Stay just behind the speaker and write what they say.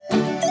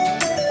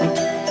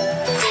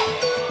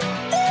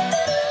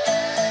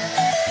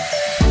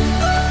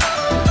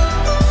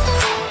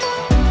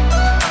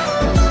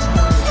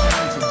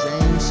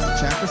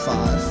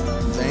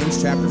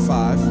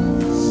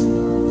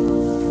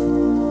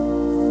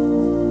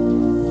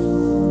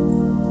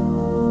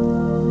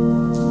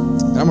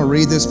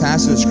read this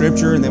passage of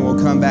Scripture, and then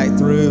we'll come back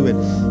through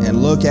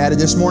and look at it.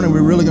 This morning,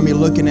 we're really going to be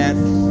looking at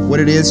what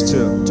it is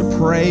to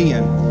pray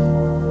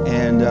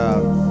and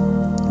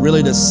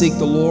really to seek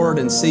the Lord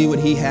and see what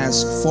He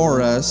has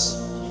for us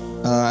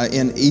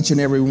in each and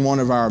every one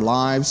of our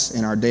lives,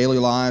 in our daily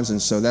lives. And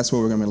so that's what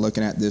we're going to be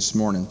looking at this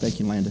morning. Thank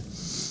you, Landon.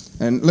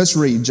 And let's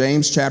read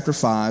James chapter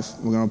 5.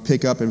 We're going to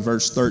pick up in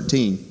verse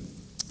 13.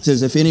 It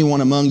says, if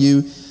anyone among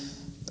you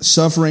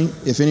suffering,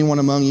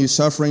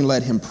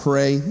 let him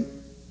pray.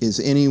 Is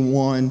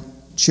anyone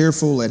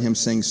cheerful? Let him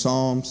sing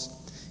psalms.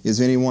 Is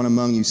anyone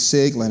among you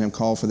sick? Let him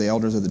call for the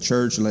elders of the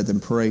church and let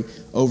them pray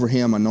over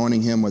him,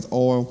 anointing him with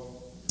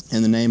oil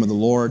in the name of the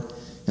Lord.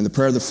 And the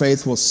prayer of the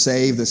faith will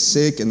save the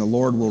sick, and the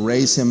Lord will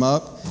raise him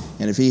up.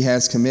 And if he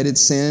has committed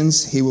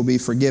sins, he will be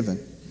forgiven.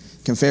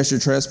 Confess your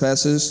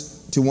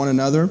trespasses to one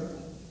another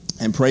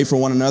and pray for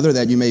one another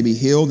that you may be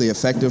healed. The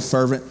effective,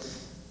 fervent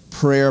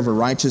prayer of a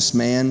righteous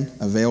man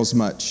avails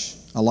much.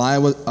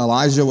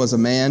 Elijah was a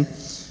man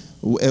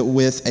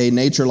with a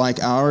nature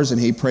like ours,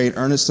 and he prayed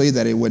earnestly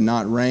that it would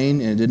not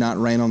rain, and it did not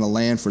rain on the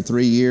land for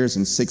 3 years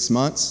and 6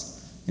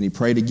 months. And he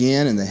prayed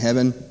again, and the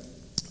heaven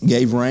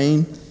gave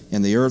rain,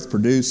 and the earth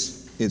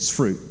produced its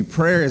fruit.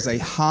 Prayer is a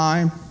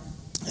high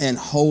and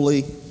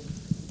holy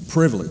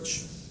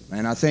privilege.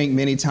 And I think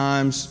many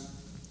times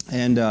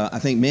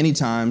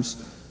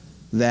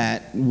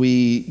that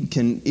we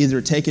can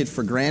either take it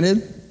for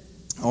granted,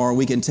 or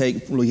we can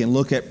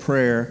look at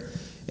prayer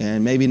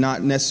and maybe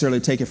not necessarily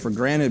take it for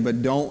granted,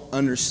 but don't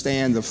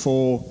understand the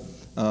full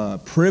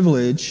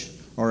privilege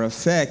or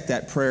effect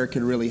that prayer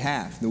can really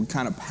have, the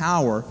kind of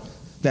power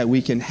that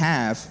we can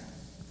have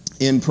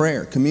in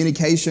prayer.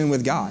 Communication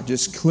with God,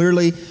 just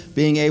clearly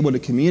being able to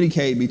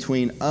communicate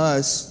between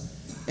us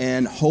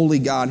and holy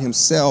God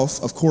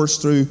Himself, of course,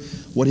 through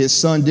what His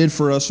Son did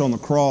for us on the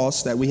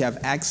cross, that we have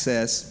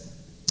access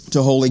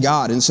to holy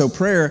God. And so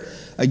prayer,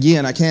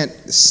 again, I can't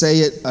say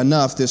it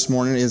enough this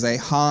morning, is a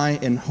high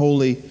and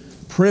holy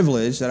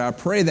privilege that I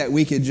pray that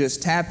we could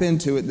just tap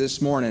into it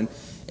this morning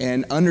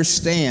and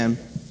understand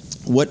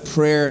what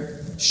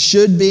prayer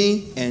should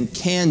be and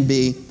can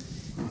be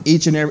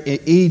each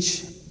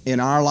in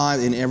our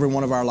lives, in every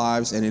one of our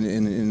lives, and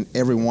in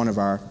every one of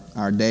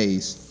our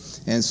days.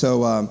 And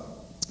so,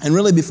 and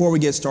really before we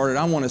get started,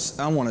 I want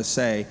to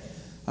say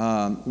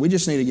we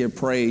just need to give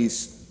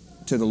praise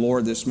to the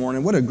Lord this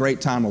morning. What a great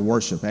time of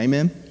worship.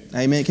 Amen.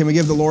 Amen. Can we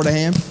give the Lord a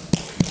hand?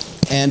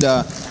 And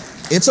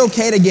it's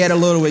okay to get a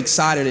little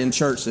excited in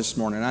church this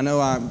morning. I know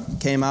I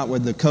came out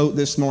with the coat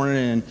this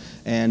morning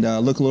and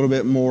look a little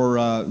bit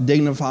more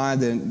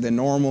dignified than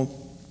normal.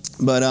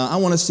 But I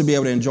want us to be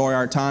able to enjoy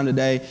our time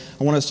today.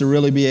 I want us to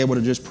really be able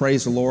to just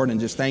praise the Lord and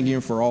just thank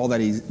Him for all that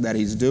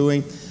He's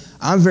doing.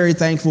 I'm very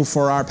thankful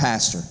for our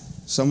pastor,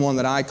 someone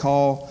that I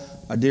call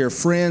a dear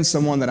friend,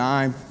 someone that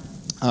I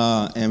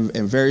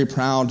am very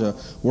proud to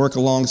work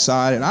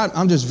alongside. And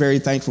I'm just very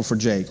thankful for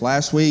Jake.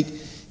 Last week,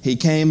 he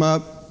came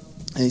up,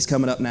 and he's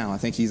coming up now. I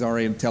think he's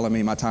already telling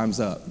me my time's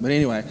up. But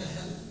anyway,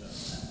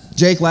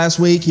 Jake last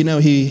week, you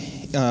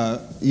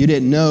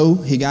didn't know,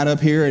 he got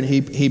up here and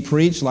he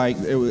preached like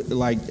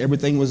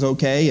everything was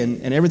okay,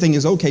 and everything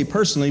is okay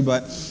personally,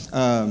 but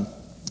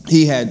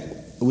he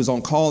was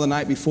on call the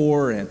night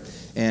before,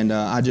 and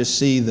I just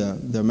see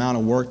the amount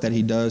of work that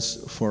he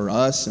does for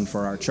us and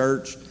for our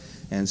church.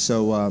 And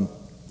so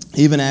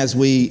even as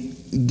we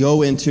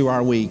go into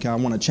our week, I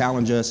want to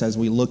challenge us as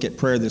we look at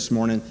prayer this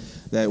morning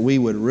that we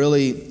would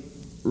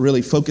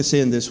really focus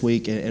in this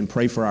week and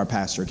pray for our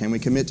pastor. Can we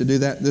commit to do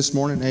that this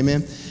morning?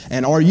 Amen.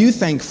 And are you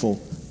thankful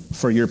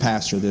for your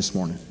pastor this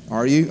morning?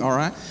 Are you? All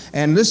right.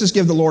 And let's just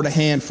give the Lord a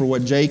hand for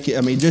what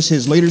just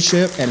his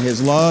leadership and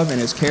his love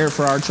and his care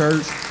for our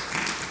church.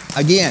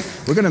 Again,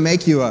 we're going to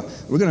make you a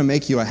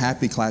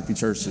happy, clappy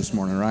church this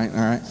morning, right? All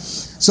right.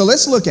 So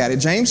let's look at it.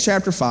 James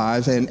chapter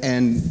 5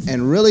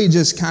 and really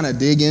just kind of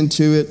dig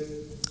into it.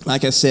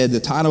 Like I said, the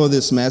title of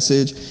this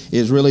message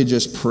is really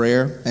just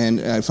prayer. And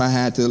if I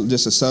had to,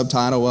 just a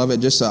subtitle of it,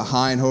 just a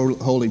high and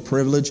holy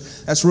privilege.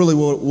 That's really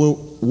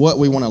what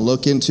we want to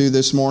look into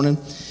this morning.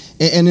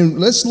 And then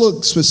let's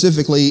look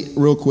specifically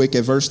real quick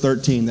at verse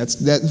 13.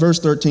 That verse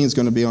 13 is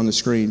going to be on the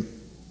screen.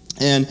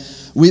 And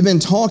we've been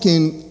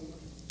talking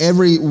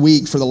every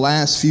week for the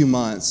last few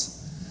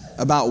months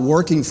about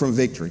working from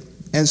victory.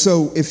 And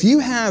so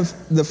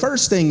the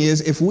first thing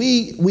is, if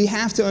we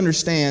have to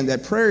understand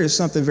that prayer is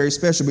something very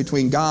special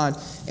between God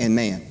and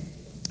man,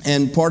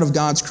 and part of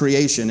God's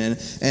creation,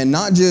 and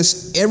not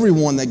just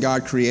everyone that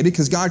God created,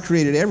 because God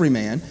created every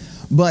man,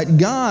 but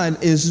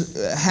God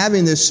is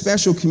having this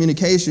special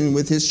communication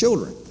with His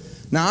children.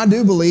 Now, I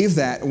do believe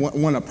that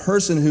when a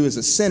person who is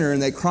a sinner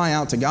and they cry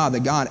out to God,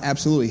 that God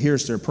absolutely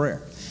hears their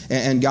prayer.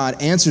 And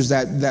God answers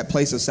that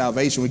place of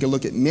salvation. We can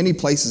look at many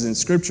places in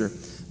Scripture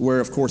where,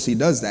 of course, He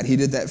does that. He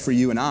did that for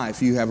you and I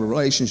if you have a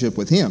relationship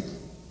with Him.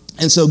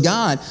 And so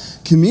God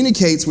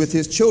communicates with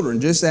His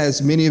children, just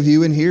as many of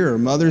you in here are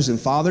mothers and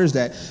fathers,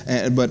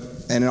 but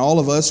and all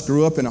of us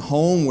grew up in a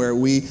home where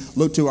we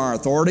looked to our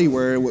authority,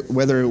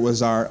 whether it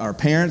was our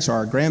parents or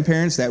our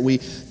grandparents that we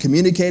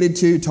communicated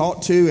to,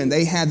 talked to, and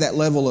they had that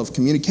level of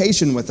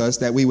communication with us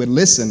that we would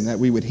listen, that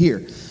we would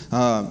hear.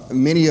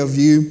 Many of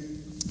you,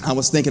 I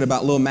was thinking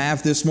about little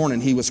Mav this morning.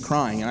 He was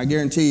crying. And I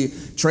guarantee you,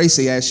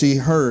 Tracy, as she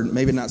heard,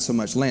 maybe not so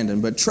much Landon,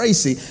 but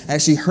Tracy,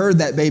 as she heard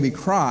that baby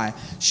cry,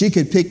 she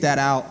could pick that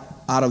out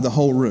of the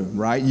whole room,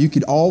 right? You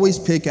could always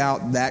pick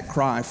out that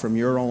cry from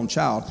your own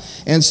child.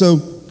 And so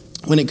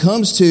when it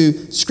comes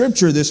to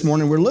Scripture this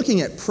morning, we're looking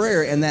at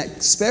prayer and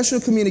that special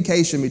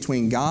communication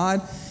between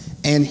God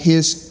and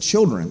His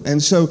children.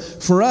 And so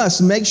for us,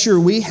 make sure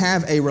we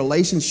have a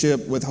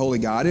relationship with Holy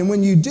God. And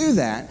when you do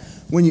that,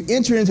 when you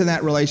enter into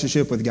that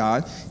relationship with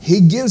God,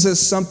 He gives us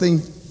something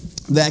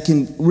that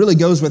can really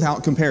goes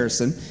without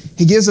comparison.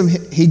 He gives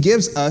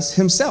us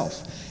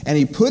Himself. And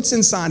He puts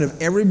inside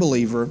of every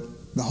believer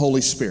the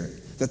Holy Spirit.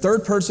 The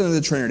third person of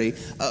the Trinity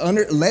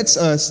lets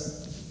us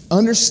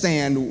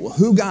understand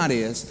who God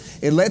is.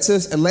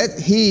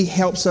 He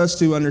helps us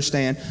to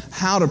understand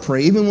how to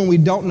pray. Even when we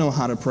don't know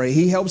how to pray,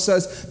 He helps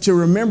us to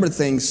remember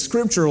things,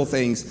 scriptural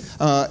things,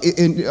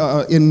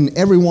 in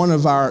every one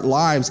of our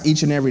lives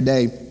each and every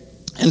day.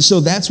 And so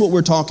that's what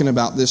we're talking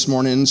about this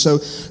morning. And so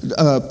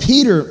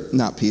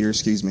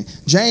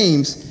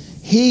James,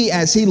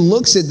 as he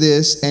looks at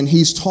this and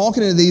he's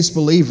talking to these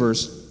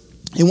believers,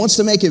 he wants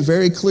to make it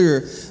very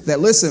clear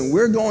that, listen,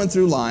 we're going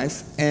through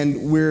life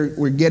and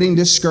we're getting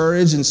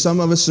discouraged, and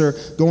some of us are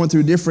going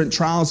through different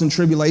trials and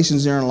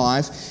tribulations in our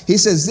life. He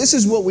says this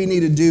is what we need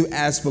to do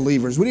as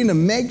believers. We need to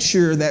make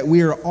sure that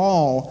we are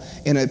all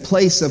in a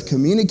place of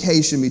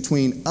communication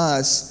between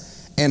us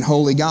and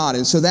holy God.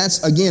 And so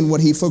that's, again, what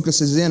he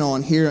focuses in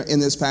on here in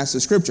this passage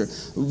of Scripture.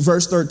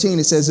 Verse 13,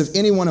 it says, if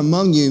anyone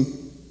among you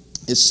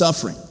is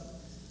suffering,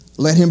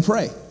 let him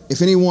pray.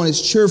 If anyone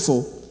is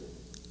cheerful,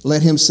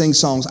 let him sing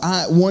songs.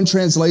 One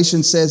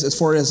translation says, as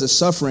far as the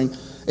suffering,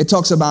 it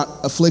talks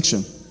about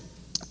affliction.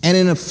 And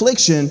in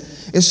affliction,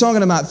 it's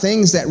talking about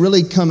things that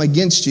really come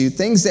against you,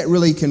 things that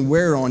really can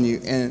wear on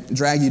you and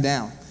drag you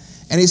down.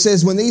 And he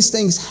says, when these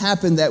things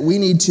happen, that we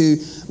need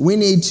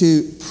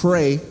to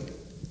pray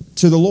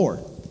to the Lord.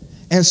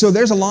 And so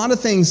there's a lot of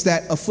things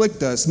that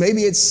afflict us.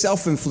 Maybe it's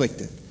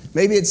self-inflicted.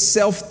 Maybe it's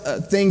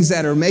things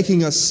that are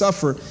making us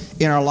suffer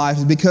in our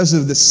lives because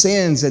of the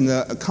sins and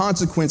the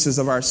consequences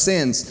of our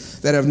sins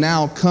that have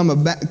now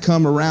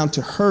come around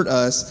to hurt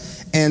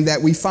us, and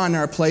that we find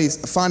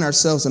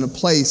ourselves in a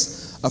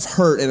place of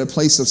hurt and a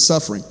place of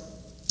suffering.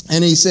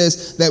 And he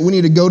says that we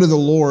need to go to the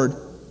Lord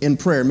in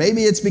prayer.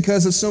 Maybe it's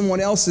because of someone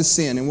else's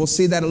sin, and we'll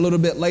see that a little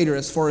bit later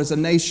as far as a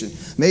nation.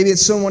 Maybe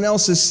it's someone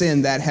else's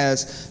sin that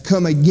has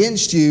come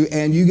against you,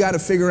 and you got to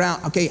figure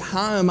out, okay,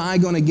 how am I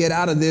going to get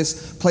out of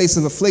this place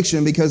of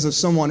affliction because of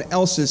someone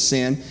else's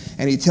sin?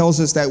 And he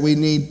tells us that we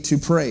need to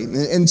pray.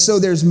 And so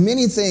there's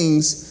many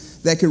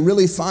things that could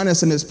really find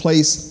us in this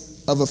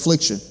place of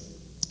affliction.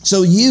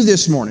 So you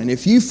this morning,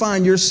 if you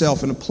find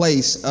yourself in a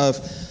place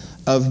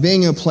of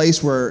being in a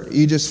place where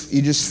you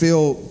just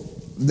feel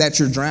that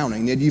you're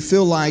drowning, that you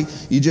feel like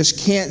you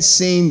just can't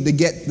seem to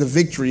get the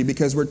victory,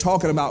 because we're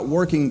talking about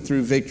working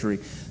through victory,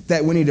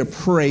 that we need to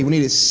pray, we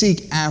need to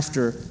seek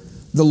after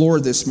the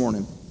Lord this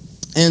morning.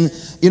 And,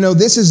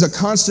 this is a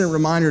constant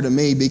reminder to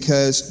me,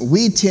 because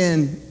we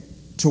tend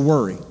to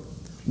worry.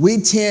 We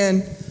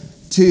tend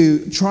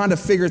to try to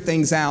figure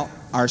things out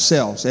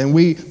ourselves. And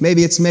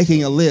maybe it's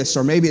making a list,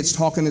 or maybe it's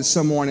talking to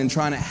someone and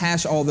trying to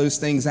hash all those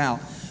things out.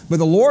 But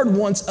the Lord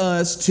wants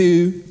us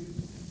to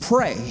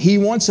pray. He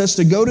wants us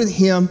to go to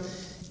Him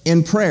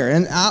in prayer.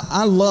 And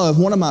I love,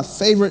 one of my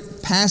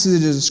favorite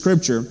passages of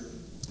Scripture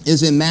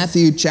is in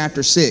Matthew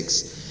chapter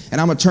 6.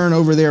 And I'm going to turn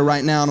over there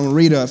right now, and I'm going to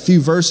read a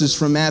few verses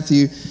from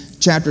Matthew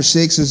chapter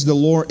 6. It's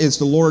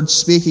the Lord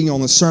speaking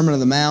on the Sermon on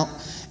the Mount.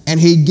 And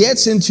He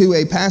gets into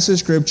a passage of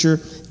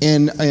Scripture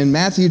in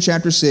Matthew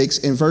chapter 6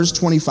 in verse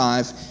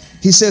 25.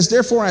 He says,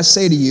 therefore I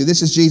say to you,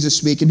 this is Jesus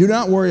speaking, do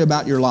not worry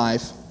about your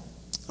life,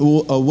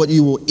 what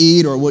you will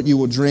eat or what you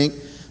will drink,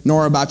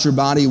 nor about your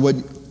body what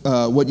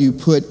you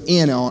put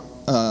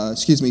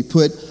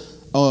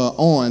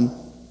on,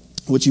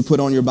 what you put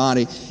on your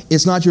body.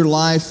 Is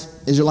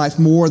your life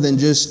more than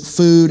just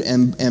food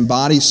and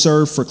body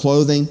served for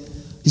clothing?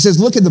 He says,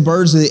 look at the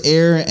birds of the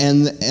air,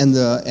 and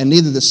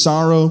neither the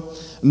sorrow,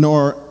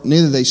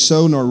 neither they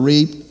sow nor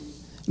reap,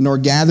 nor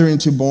gather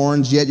into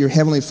barns, yet your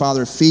heavenly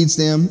Father feeds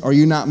them. Are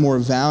you not more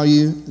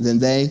value than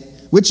they?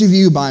 Which of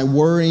you by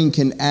worrying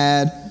can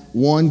add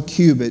 1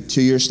 cubit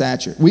to your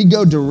stature? We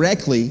go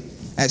directly,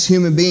 as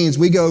human beings,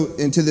 we go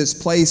into this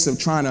place of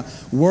trying to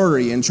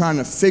worry and trying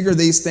to figure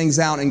these things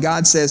out. And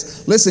God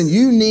says, listen,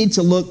 you need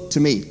to look to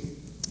me.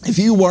 If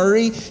you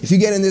worry, if you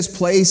get in this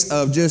place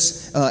of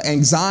just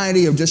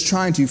anxiety, of just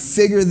trying to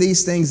figure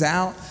these things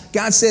out,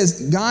 Jesus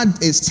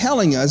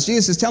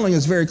is telling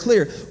us very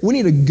clear, we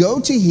need to go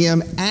to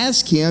Him,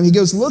 ask Him. He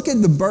goes, look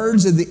at the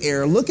birds of the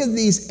air, look at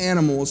these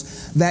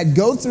animals that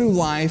go through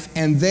life,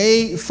 and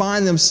they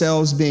find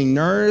themselves being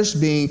nourished,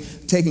 being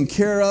taken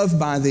care of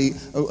by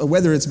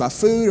whether it's by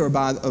food or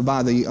by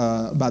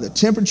the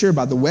temperature,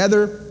 by the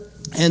weather.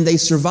 and they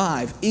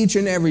survive each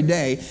and every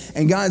day.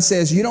 And God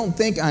says, you don't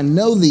think I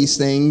know these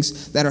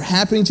things that are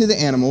happening to the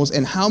animals,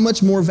 and how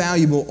much more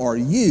valuable are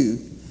you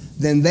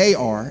than they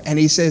are? And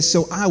he says,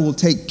 so I will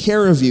take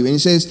care of you. And he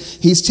says,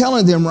 he's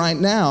telling them right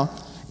now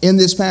in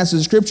this passage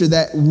of scripture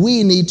that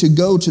we need to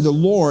go to the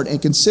Lord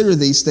and consider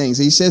these things.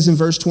 He says in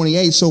verse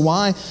 28, so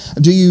why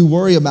do you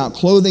worry about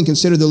clothing?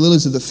 Consider the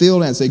lilies of the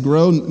field as they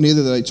grow,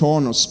 neither do they toil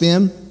nor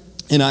spin.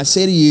 And I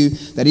say to you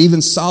that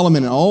even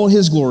Solomon in all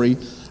his glory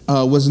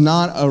was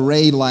not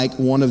arrayed like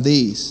one of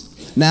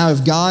these. Now,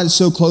 if God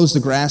so clothes the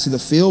grass of the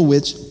field,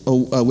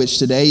 which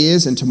today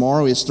is and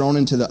tomorrow is thrown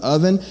into the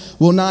oven,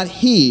 will not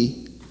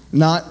he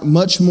not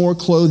much more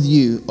clothe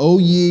you, O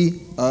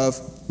ye of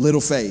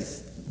little faith?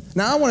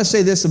 Now, I want to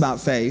say this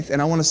about faith,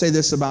 and I want to say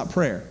this about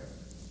prayer.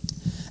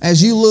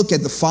 As you look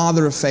at the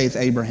father of faith,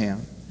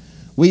 Abraham,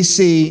 we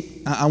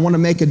see, I want to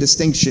make a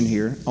distinction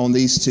here on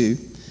these two.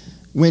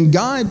 When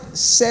God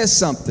says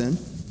something,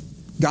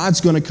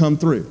 God's going to come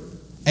through.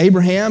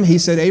 Abraham, he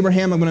said,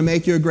 Abraham, I'm going to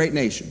make you a great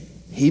nation.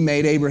 He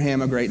made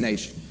Abraham a great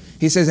nation.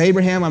 He says,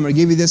 Abraham, I'm going to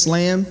give you this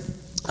land.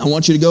 I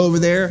want you to go over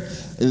there.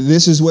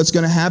 This is what's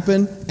going to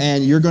happen,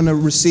 and you're going to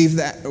receive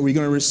that. We're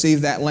going to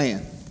receive that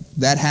land.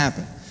 That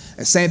happened.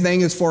 The same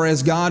thing as far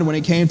as God, when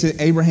it came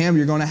to Abraham,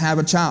 you're going to have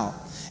a child.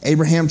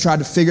 Abraham tried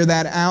to figure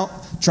that out,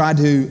 tried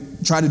to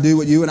do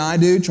what you and I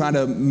do, try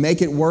to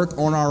make it work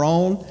on our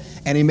own,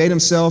 and he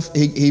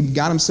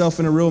got himself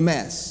in a real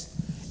mess.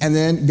 And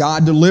then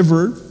God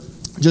delivered,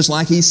 just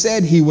like he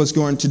said he was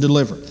going to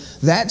deliver.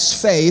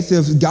 That's faith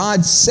of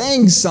God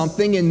saying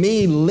something and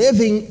me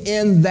living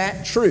in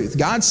that truth.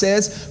 God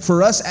says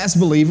for us as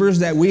believers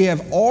that we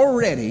have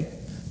already,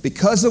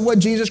 because of what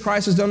Jesus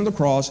Christ has done on the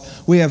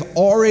cross, we have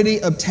already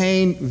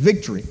obtained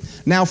victory.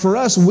 Now for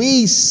us,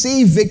 we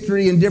see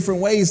victory in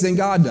different ways than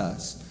God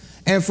does.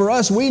 And for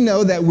us, we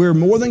know that we're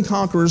more than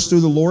conquerors through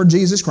the Lord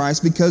Jesus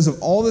Christ because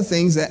of all the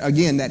things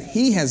that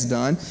he has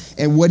done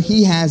and what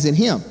he has in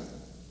him.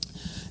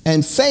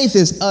 And faith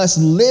is us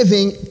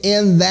living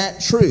in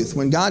that truth.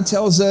 When God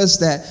tells us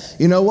that,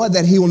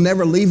 that he will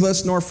never leave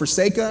us nor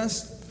forsake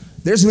us,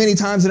 there's many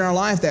times in our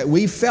life that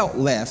we felt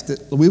left,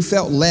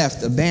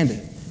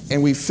 abandoned,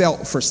 and we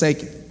felt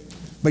forsaken.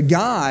 But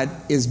God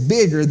is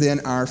bigger than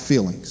our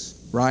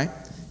feelings, right?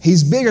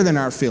 He's bigger than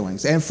our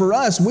feelings. And for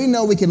us, we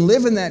know we can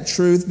live in that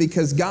truth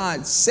because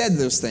God said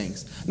those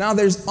things. Now,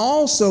 there's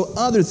also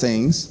other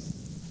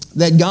things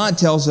that God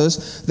tells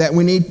us that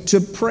we need to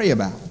pray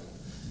about.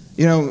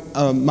 We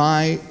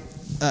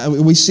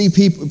see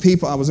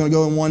people, I was going to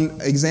go in one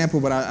example,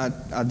 but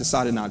I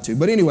decided not to.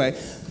 But anyway,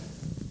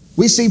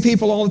 we see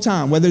people all the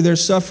time, whether they're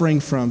suffering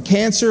from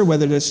cancer,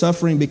 whether they're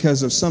suffering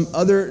because of some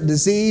other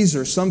disease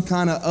or some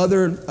kind of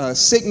other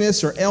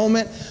sickness or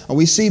ailment.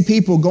 We see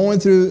people going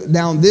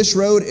down this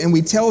road, and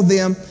we tell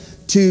them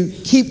to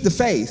keep the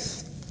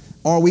faith.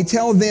 Or we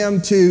tell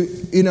them to,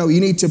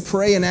 you need to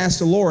pray and ask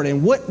the Lord.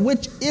 And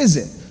which is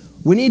it?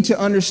 We need to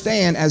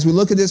understand, as we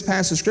look at this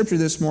passage of Scripture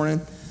this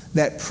morning,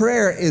 that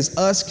prayer is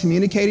us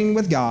communicating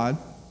with God,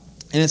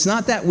 and it's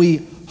not that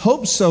we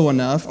hope so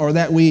enough or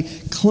that we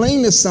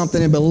cling to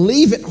something and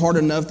believe it hard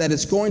enough that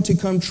it's going to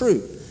come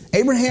true.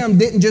 Abraham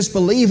didn't just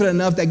believe it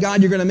enough that, God,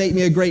 you're going to make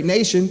me a great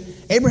nation.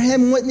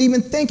 Abraham wasn't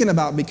even thinking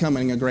about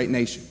becoming a great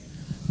nation.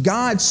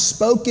 God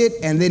spoke it,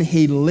 and then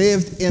he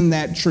lived in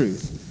that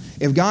truth.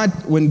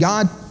 When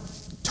God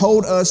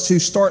told us to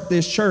start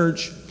this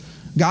church,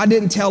 God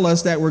didn't tell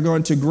us that we're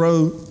going to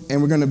grow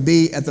and we're going to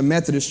be at the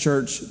Methodist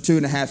Church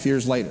 2.5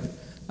 years later.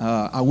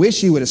 I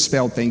wish he would have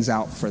spelled things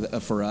out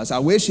for us. I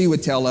wish he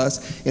would tell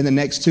us in the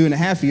next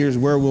 2.5 years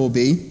where we'll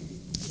be.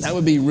 That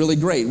would be really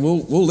great.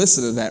 We'll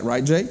listen to that,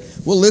 right, Jake?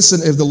 We'll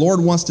listen if the Lord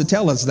wants to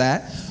tell us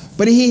that.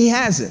 But he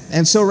hasn't.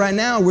 And so right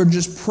now we're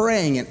just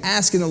praying and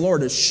asking the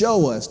Lord to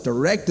show us,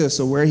 direct us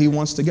of where he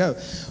wants to go.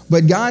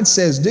 But God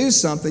says do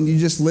something. You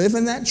just live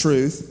in that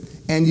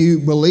truth and you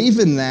believe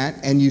in that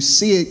and you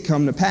see it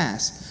come to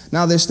pass.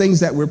 Now there's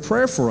things that we're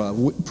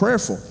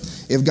prayerful.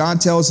 If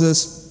God tells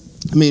us,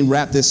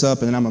 wrap this up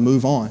and then I'm going to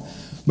move on.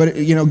 But,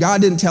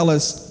 God didn't tell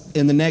us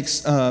in the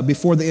next,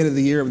 before the end of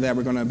the year that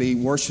we're going to be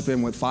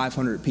worshiping with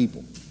 500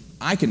 people.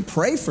 I can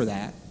pray for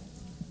that,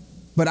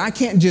 but I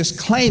can't just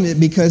claim it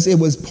because it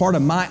was part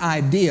of my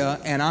idea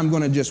and I'm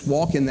going to just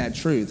walk in that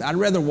truth. I'd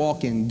rather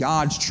walk in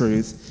God's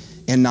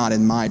truth and not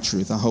in my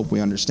truth. I hope we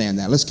understand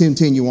that. Let's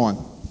continue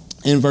on.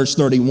 In verse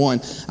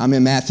 31, I'm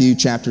in Matthew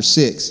chapter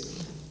 6.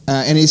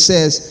 And he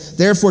says,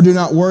 therefore do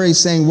not worry,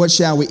 saying, what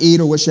shall we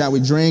eat, or what shall we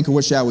drink, or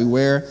what shall we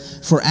wear?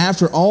 For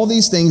after all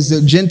these things the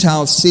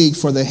Gentiles seek,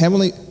 for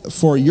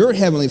your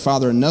heavenly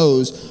Father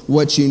knows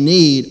what you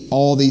need,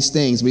 all these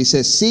things. But he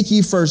says, seek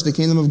ye first the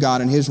kingdom of God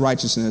and his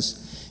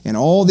righteousness, and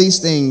all these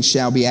things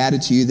shall be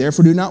added to you.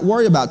 Therefore do not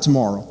worry about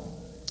tomorrow.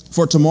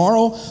 For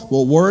tomorrow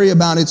will worry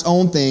about its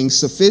own things.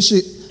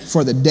 Sufficient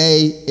for the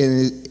day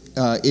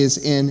is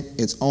in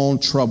its own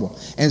trouble.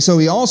 And so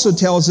he also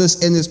tells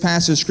us in this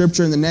passage of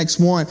Scripture, in the next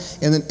one,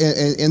 in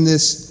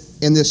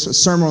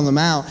this Sermon on the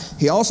Mount,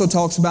 he also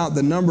talks about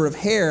the number of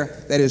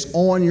hair that is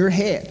on your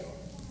head.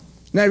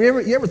 Now,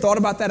 you ever thought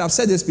about that? I've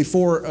said this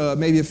before,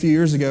 maybe a few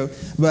years ago,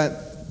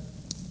 but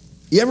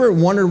you ever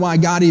wondered why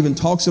God even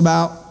talks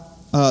about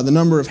the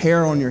number of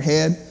hair on your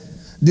head?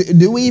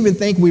 Do we even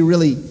think we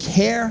really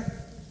care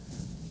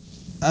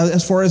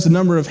as far as the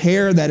number of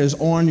hair that is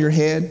on your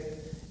head?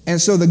 And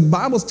so the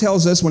Bible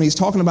tells us when he's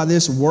talking about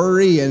this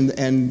worry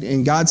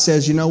and God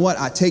says, you know what,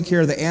 I take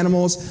care of the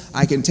animals,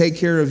 I can take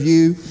care of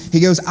you.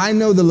 He goes, I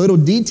know the little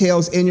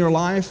details in your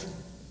life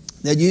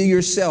that you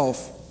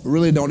yourself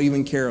really don't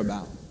even care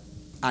about.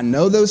 I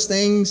know those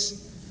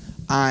things.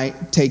 I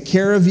take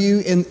care of you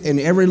in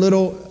every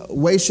little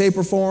way, shape,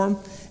 or form.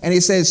 And he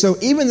says, so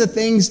even the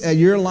things in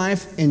your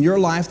life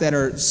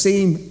that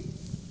seem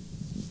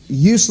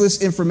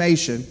useless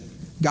information,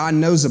 God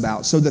knows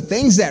about. So the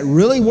things that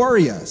really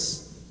worry us,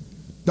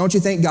 don't you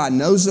think God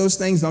knows those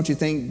things? Don't you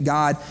think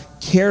God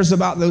cares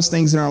about those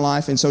things in our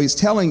life? And so he's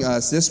telling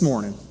us this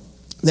morning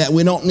that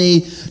we don't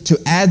need to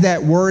add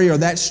that worry or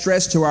that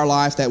stress to our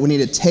life, that we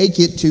need to take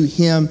it to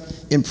him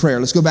in prayer.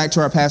 Let's go back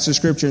to our passage of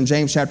scripture in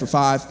James chapter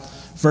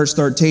 5, verse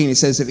 13. He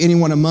says, if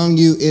anyone among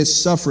you is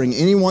suffering,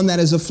 anyone that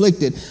is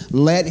afflicted,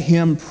 let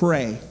him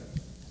pray.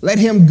 Let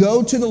him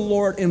go to the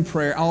Lord in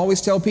prayer. I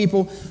always tell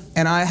people,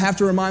 and I have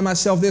to remind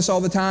myself this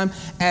all the time,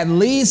 at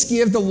least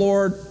give the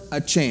Lord a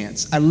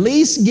chance. At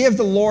least give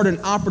the Lord an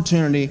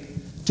opportunity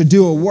to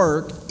do a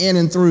work in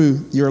and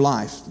through your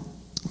life.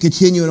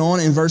 Continuing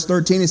on in verse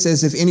 13, it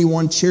says, if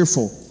anyone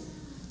cheerful,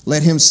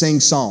 let him sing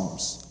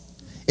psalms.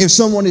 If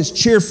someone is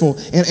cheerful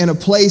in a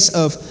place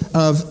of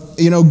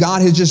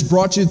God has just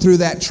brought you through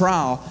that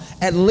trial,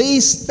 at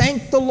least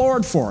thank the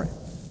Lord for it.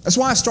 That's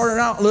why I started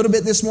out a little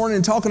bit this morning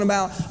and talking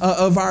about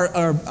of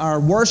our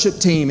worship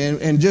team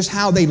and just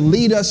how they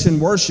lead us in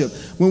worship.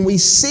 When we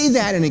see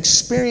that and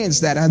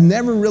experience that, I've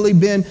never really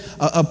been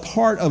a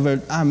part of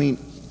it. I mean,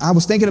 I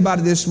was thinking about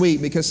it this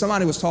week because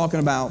somebody was talking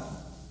about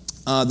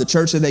the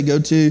church that they go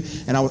to,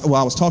 and I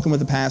was talking with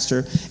the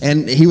pastor,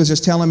 and he was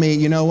just telling me,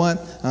 you know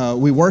what,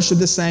 we worship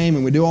the same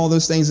and we do all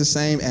those things the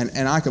same,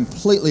 and I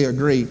completely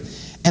agree.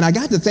 And I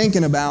got to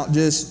thinking about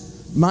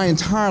just my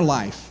entire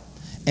life.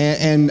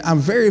 And I'm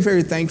very,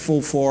 very thankful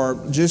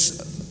for just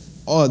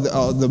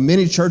the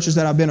many churches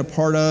that I've been a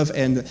part of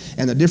and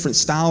the different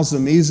styles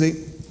of music.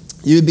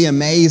 You'd be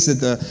amazed at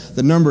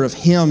the number of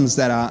hymns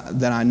that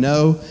I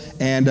know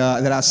and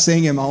that I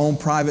sing in my own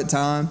private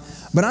time.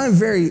 But I'm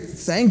very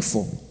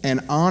thankful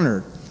and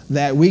honored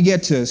that we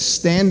get to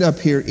stand up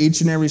here each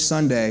and every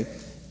Sunday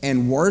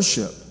and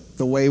worship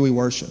the way we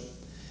worship.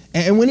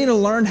 And we need to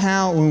learn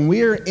how, when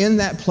we're in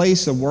that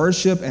place of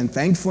worship and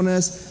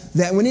thankfulness,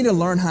 that we need to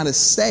learn how to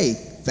say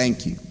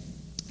thank you.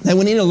 That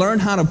we need to learn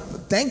how to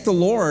thank the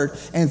Lord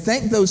and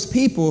thank those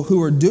people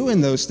who are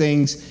doing those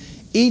things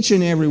each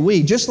and every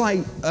week. Just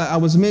like I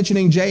was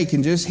mentioning Jake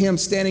and just him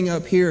standing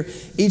up here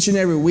each and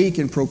every week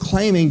and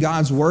proclaiming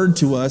God's word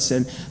to us,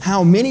 and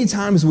how many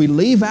times we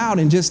leave out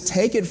and just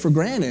take it for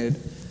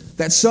granted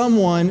that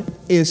someone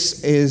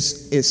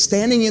is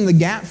standing in the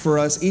gap for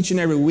us each and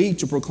every week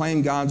to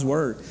proclaim God's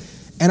word.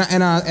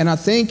 And I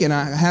think, and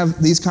I have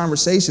these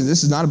conversations,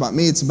 this is not about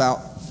me, it's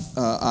about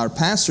our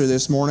pastor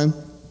this morning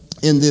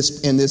in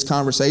this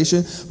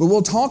conversation, but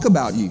we'll talk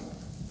about you.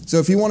 So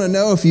if you want to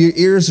know if your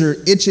ears are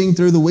itching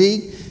through the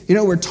week,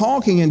 we're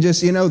talking and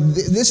just,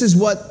 this is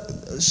what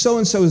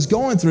so-and-so is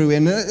going through,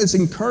 and it's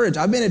encouraged.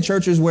 I've been in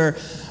churches where,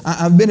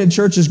 I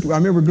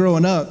remember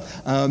growing up,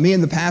 me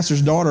and the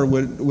pastor's daughter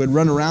would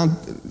run around,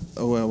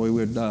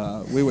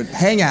 we would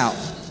hang out.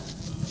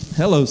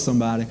 Hello,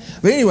 somebody.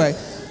 But anyway,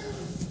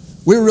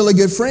 we were really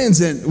good friends,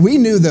 and we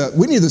knew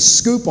the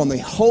scoop on the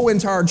whole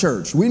entire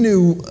church. We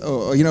knew,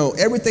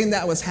 everything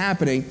that was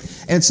happening,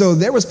 and so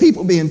there was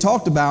people being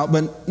talked about,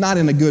 but not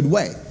in a good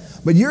way.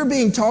 But you're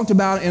being talked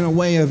about in a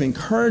way of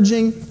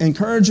encouragement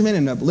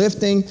and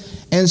uplifting,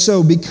 and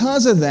so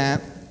because of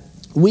that,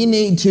 we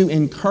need to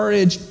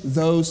encourage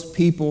those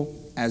people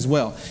as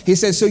well. He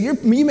says, so you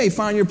may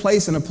find your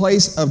place in a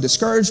place of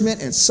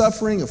discouragement and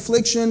suffering,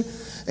 affliction.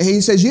 And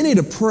he says you need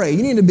to pray.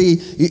 You need to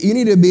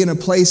be in a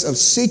place of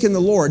seeking the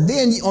Lord.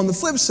 Then on the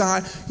flip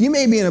side, you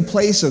may be in a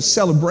place of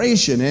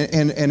celebration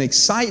and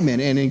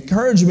excitement and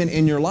encouragement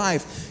in your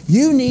life.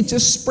 You need to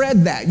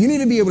spread that. You need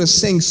to be able to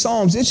sing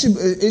psalms.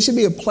 It should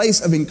be a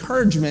place of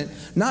encouragement,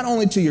 not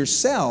only to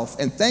yourself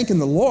and thanking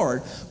the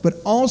Lord, but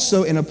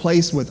also in a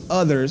place with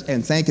others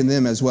and thanking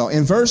them as well.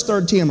 In verse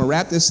 13, I'm going to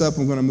wrap this up.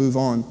 I'm going to move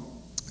on.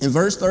 In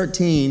verse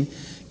 13,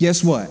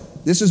 guess what?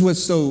 This is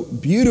what's so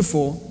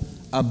beautiful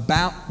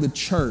about the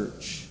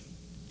church,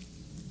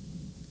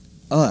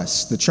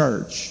 us, the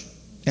church,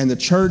 and the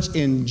church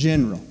in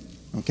general,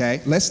 okay?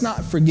 Let's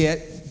not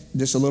forget,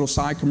 just a little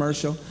side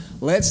commercial,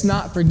 let's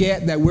not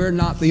forget that we're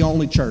not the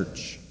only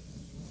church.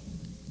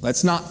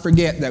 Let's not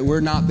forget that we're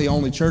not the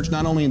only church,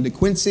 not only in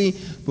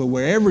DeQuincy, but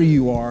wherever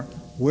you are,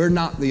 we're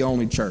not the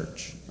only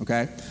church,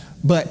 okay?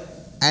 But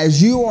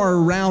as you are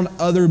around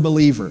other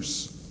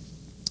believers,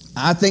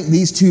 I think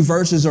these two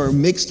verses are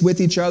mixed with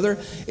each other,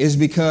 is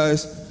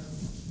because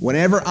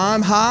whenever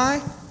I'm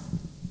high,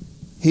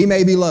 he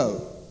may be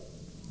low.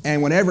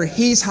 And whenever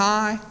he's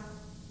high,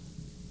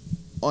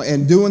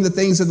 and doing the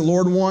things that the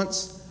Lord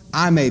wants,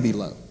 I may be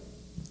low.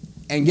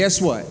 And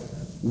guess what?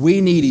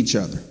 We need each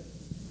other.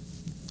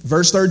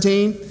 Verse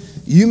 13,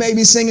 you may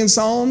be singing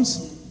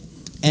psalms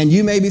and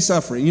you may be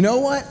suffering. You know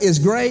what is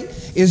great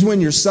is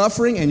when you're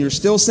suffering and you're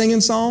still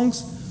singing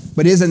songs,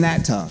 but isn't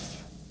that tough?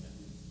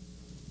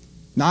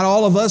 Not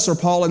all of us are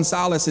Paul and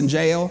Silas in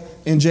jail,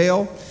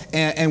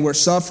 and we're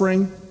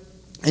suffering,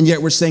 and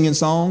yet we're singing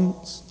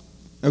songs.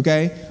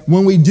 Okay?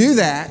 When we do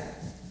that,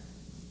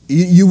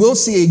 you will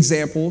see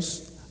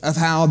examples of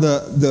how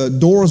the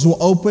doors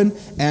will open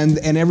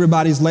and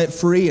everybody's let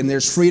free, and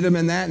there's freedom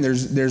in that, and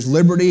there's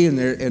liberty, and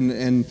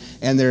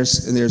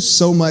there's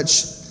so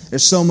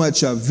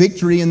much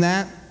victory in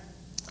that.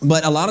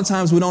 But a lot of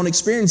times we don't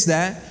experience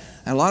that,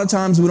 and a lot of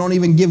times we don't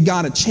even give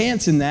God a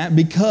chance in that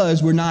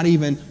because we're not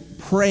even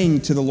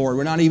praying to the Lord.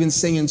 We're not even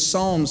singing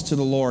psalms to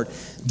the Lord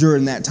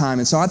during that time.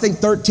 And so I think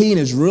 13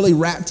 is really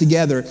wrapped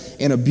together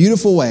in a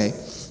beautiful way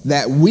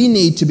that we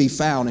need to be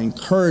found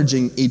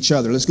encouraging each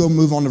other. Let's go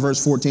move on to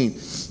verse 14.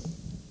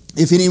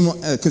 If anyone,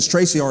 because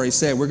Tracy already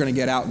said we're going to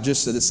get out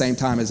just at the same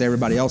time as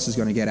everybody else is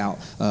going to get out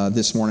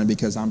this morning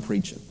because I'm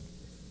preaching.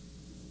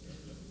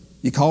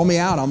 You call me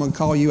out, I'm going to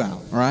call you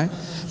out, all right?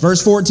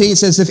 Verse 14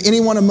 says, if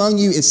anyone among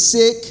you is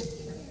sick,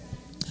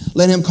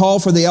 let him call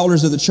for the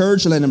elders of the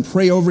church and let him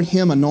pray over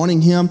him,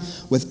 anointing him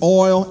with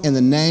oil in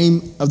the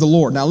name of the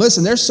Lord. Now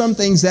listen, there's some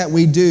things that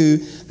we do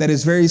that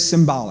is very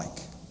symbolic.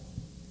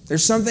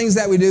 There's some things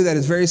that we do that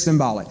is very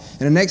symbolic.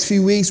 In the next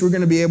few weeks, we're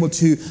going to be able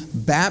to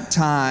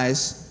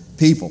baptize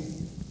people.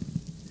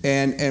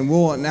 And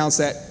we'll announce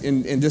that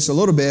in just a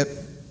little bit.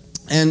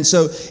 And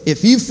so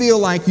if you feel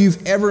like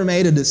you've ever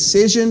made a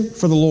decision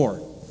for the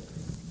Lord,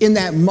 in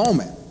that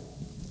moment,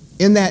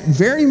 in that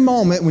very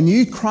moment when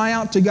you cry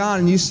out to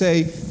God and you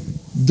say,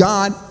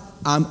 God,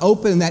 I'm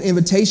open, and that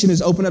invitation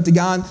is open up to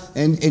God,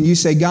 and you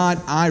say,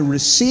 God, I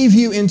receive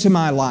you into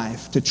my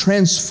life to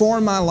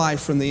transform my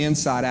life from the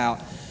inside out.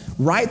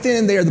 Right then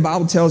and there, the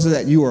Bible tells us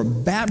that you are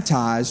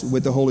baptized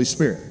with the Holy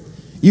Spirit.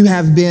 You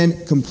have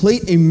been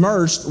completely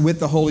immersed with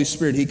the Holy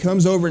Spirit. He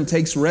comes over and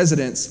takes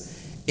residence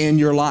in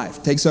your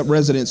life, takes up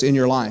residence in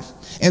your life.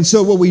 And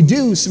so what we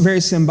do,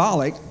 very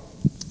symbolic,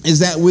 is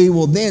that we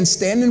will then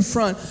stand in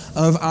front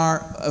of our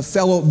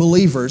fellow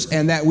believers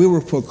and that we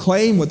will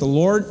proclaim what the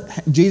Lord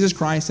Jesus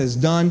Christ has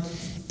done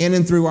in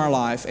and through our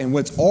life and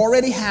what's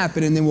already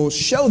happened, and then we'll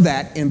show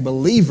that in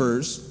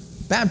believers'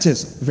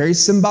 baptism. Very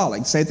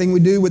symbolic. Same thing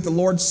we do with the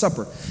Lord's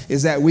Supper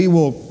is that we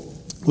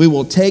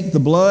will take the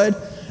blood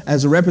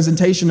as a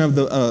representation of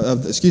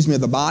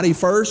the body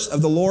first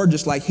of the Lord,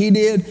 just like He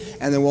did,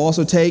 and then we'll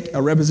also take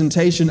a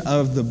representation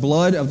of the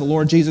blood of the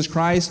Lord Jesus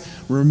Christ,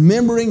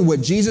 remembering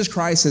what Jesus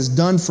Christ has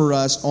done for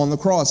us on the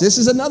cross. This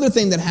is another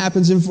thing that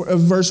happens in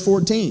verse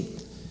 14.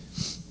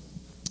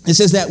 It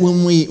says that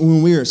when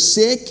we are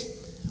sick,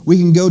 we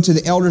can go to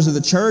the elders of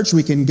the church.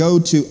 We can go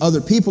to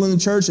other people in the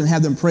church and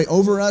have them pray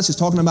over us. It's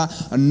talking about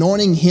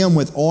anointing him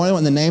with oil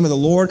in the name of the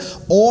Lord.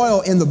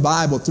 Oil in the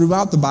Bible,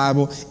 throughout the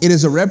Bible,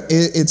 it's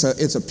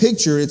a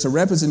picture, it's a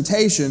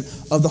representation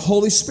of the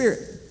Holy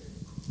Spirit,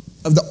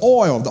 of the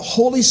oil, of the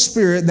Holy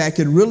Spirit that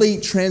could really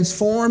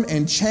transform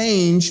and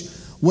change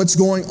what's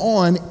going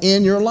on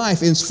in your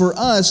life. It's for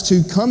us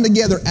to come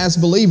together as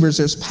believers.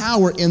 There's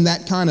power in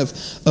that kind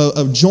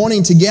of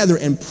joining together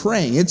and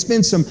praying. It's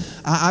been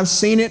I've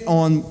seen it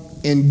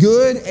in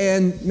good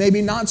and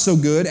maybe not so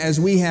good, as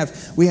we have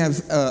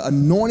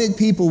anointed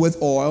people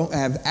with oil,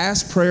 have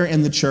asked prayer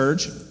in the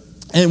church.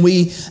 And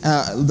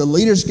the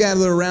leaders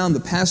gather around, the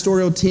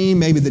pastoral team,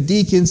 maybe the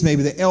deacons,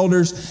 maybe the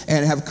elders,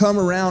 and have come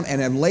around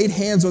and have laid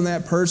hands on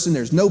that person.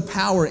 There's no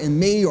power in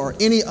me or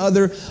any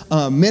other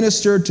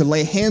minister to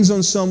lay hands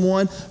on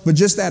someone, but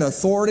just that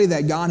authority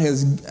that God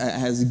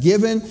has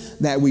given,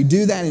 that we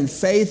do that in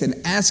faith and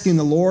asking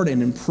the Lord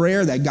and in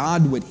prayer that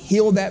God would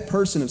heal that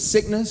person of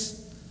sickness.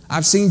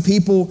 I've seen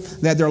people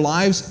that their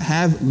lives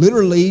have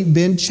literally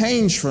been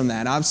changed from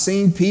that. I've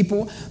seen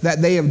people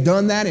that they have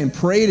done that and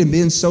prayed and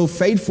been so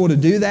faithful to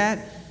do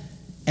that,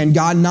 and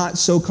God not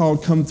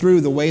so-called come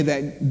through the way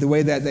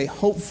that they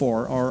hoped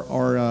for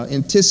or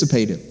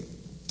anticipated.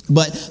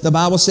 But the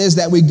Bible says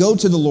that we go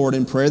to the Lord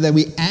in prayer, that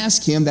we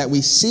ask Him, that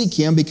we seek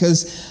Him,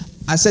 because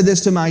I said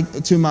this to my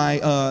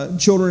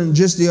children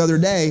just the other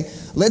day.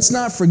 Let's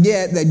not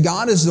forget that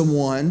God is the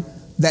one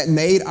that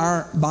made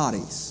our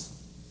bodies.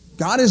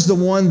 God is the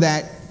one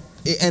that,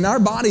 and our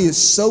body is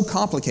so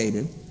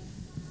complicated.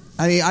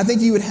 I mean, I think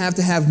you would have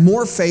to have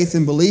more faith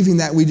in believing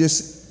that we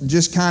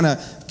just kind of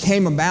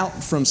came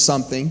about from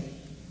something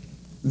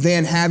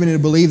than having to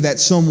believe that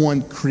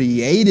someone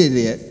created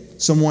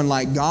it. Someone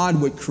like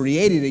God would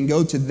create it and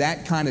go to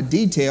that kind of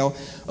detail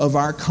of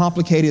our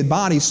complicated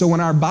body. So when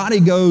our body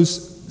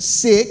goes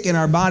sick and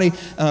our body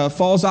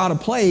falls out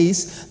of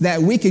place,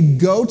 that we could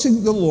go to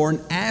the Lord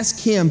and ask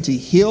Him to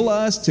heal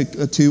us,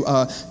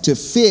 to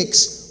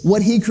fix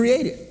what He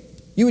created.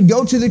 You would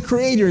go to the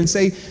Creator and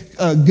say,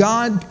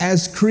 God,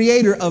 as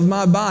creator of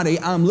my body,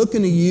 I'm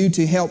looking to you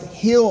to help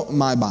heal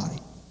my body.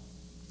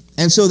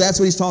 And so that's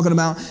what he's talking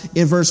about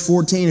in verse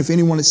 14. If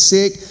anyone is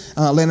sick,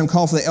 let him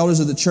call for the elders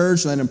of the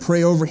church. Let him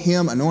pray over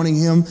him, anointing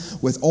him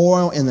with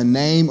oil in the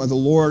name of the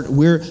Lord.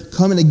 We're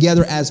coming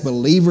together as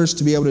believers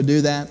to be able to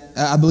do that.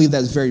 I believe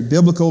that's very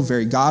biblical,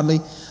 very godly.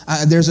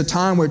 There's a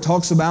time where it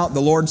talks about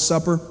the Lord's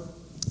Supper.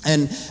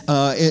 And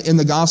in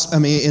the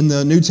gospel, in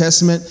the New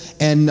Testament,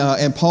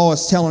 and Paul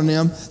is telling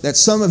them that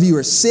some of you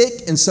are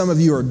sick and some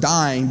of you are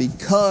dying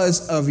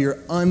because of your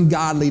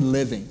ungodly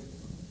living.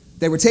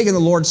 They were taking the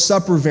Lord's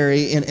Supper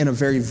in a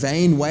very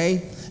vain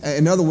way.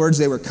 In other words,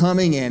 they were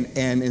coming and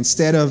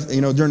instead of,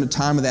 during the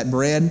time of that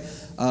bread,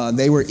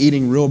 they were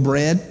eating real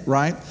bread,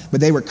 right?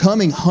 But they were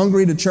coming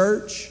hungry to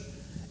church,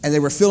 and they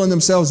were filling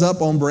themselves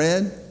up on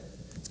bread.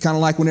 It's kind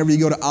of like whenever you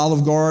go to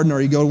Olive Garden or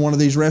you go to one of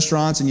these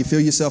restaurants and you fill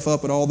yourself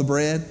up with all the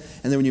bread,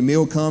 and then when your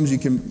meal comes, you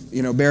can,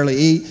 barely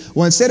eat.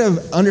 Well, instead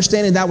of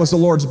understanding that was the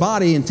Lord's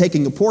body and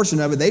taking a portion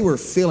of it, they were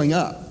filling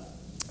up.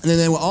 And then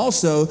they were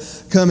also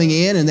coming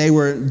in and they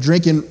were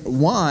drinking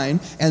wine,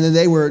 and then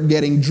they were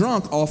getting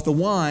drunk off the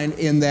wine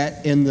in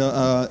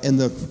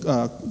the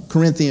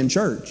Corinthian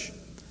church.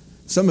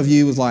 Some of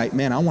you was like,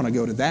 man, I want to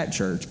go to that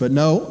church. But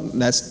no,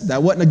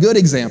 that wasn't a good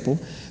example.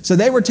 So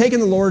they were taking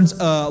the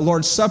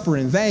Lord's Supper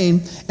in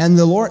vain, and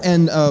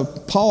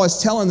Paul is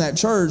telling that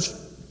church,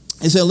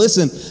 he said,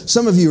 listen,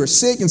 some of you are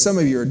sick and some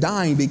of you are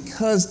dying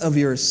because of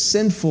your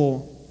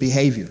sinful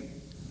behavior.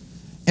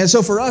 And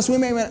so for us, we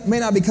may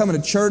not be coming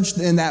to church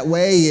in that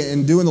way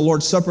and doing the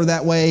Lord's Supper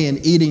that way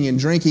and eating and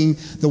drinking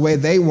the way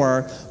they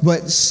were,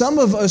 but some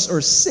of us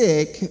are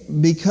sick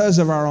because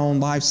of our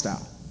own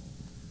lifestyle.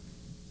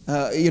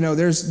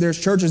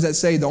 There's churches that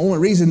say the only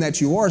reason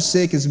that you are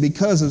sick is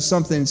because of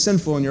something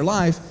sinful in your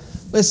life.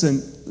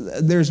 Listen,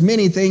 there's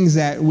many things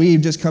that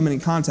we've just come in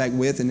contact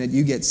with and that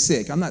you get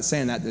sick. I'm not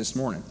saying that this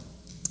morning.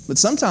 But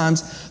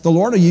sometimes the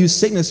Lord will use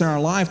sickness in our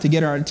life to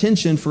get our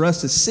attention, for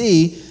us to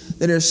see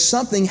that there's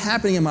something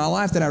happening in my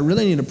life that I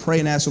really need to pray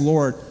and ask the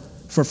Lord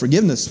for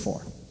forgiveness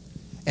for.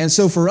 And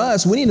so for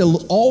us, we need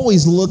to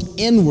always look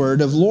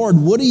inward of, Lord,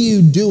 what are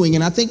you doing?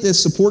 And I think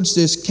this supports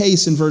this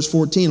case in verse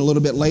 14 a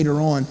little bit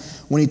later on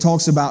when he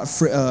talks about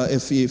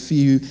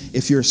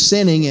if you're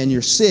sinning and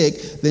you're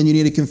sick, then you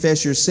need to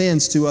confess your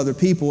sins to other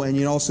people, and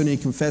you also need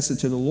to confess it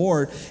to the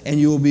Lord, and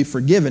you will be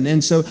forgiven.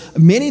 And so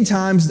many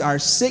times our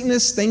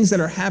sickness, things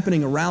that are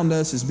happening around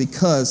us, is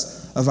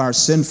because of our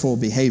sinful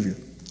behavior.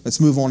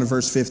 Let's move on to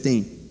verse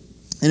 15.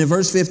 And in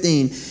verse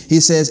 15, he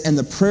says, and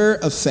the prayer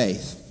of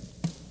faith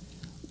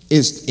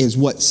is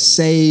what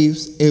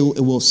saves, it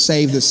will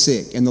save the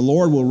sick. And the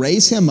Lord will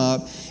raise him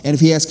up, and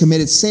if he has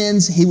committed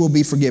sins, he will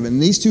be forgiven.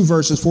 And these two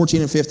verses,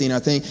 14 and 15, I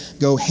think,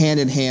 go hand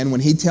in hand when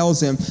he tells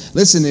them,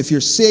 listen, if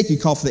you're sick, you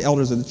call for the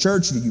elders of the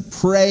church, you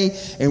pray,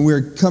 and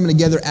we're coming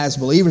together as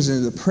believers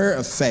into the prayer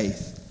of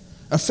faith.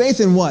 A faith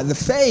in what?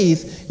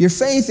 Your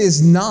faith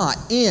is not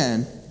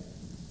in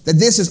that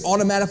this is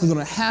automatically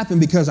going to happen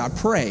because I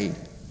prayed.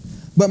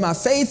 But my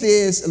faith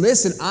is,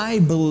 listen, I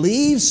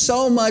believe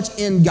so much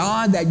in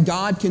God that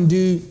God can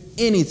do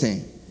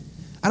anything.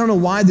 I don't know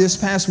why this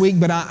past week,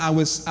 but I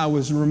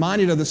was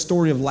reminded of the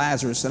story of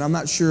Lazarus, and I'm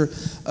not sure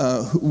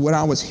what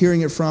I was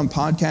hearing it from,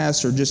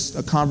 podcast or just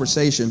a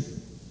conversation.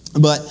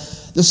 But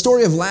the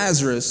story of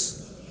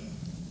Lazarus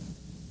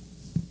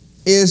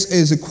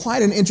is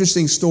quite an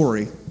interesting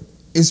story.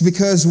 It's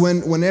because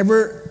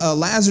whenever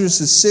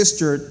Lazarus'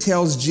 sister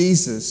tells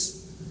Jesus,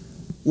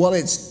 well,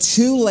 it's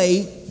too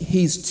late,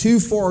 he's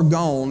too far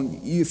gone.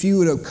 If you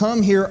would have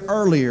come here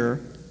earlier,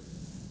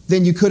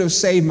 then you could have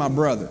saved my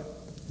brother.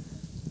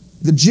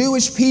 The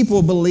Jewish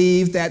people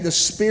believed that the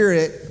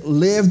spirit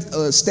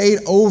stayed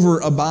over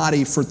a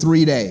body for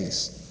 3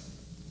 days.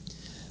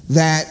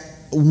 That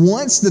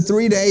once the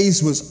 3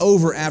 days was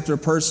over after a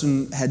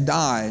person had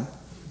died,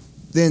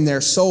 then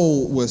their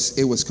soul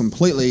was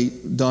completely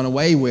done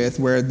away with,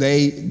 where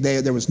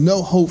there was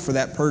no hope for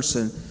that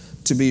person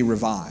to be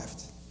revived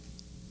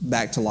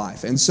back to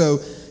life. And so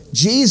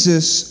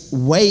Jesus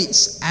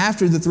waits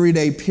after the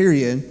 3-day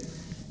period,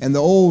 and the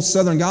old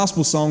Southern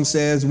gospel song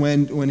says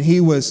when he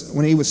was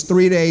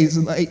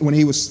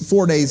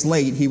 4 days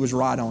late, he was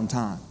right on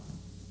time.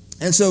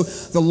 And so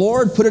the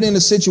Lord put it in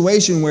a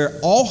situation where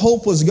all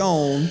hope was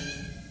gone,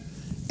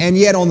 and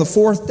yet on the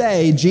 4th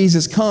day,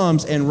 Jesus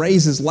comes and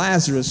raises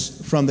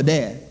Lazarus from the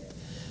dead.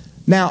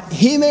 Now,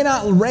 he may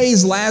not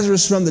raise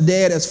Lazarus from the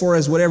dead as far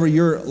as whatever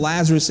your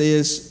Lazarus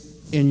is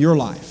in your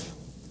life.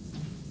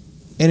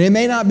 And it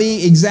may not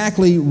be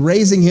exactly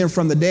raising him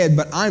from the dead,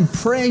 but I'm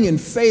praying in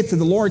faith to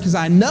the Lord, because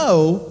I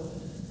know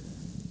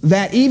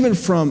that even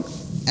from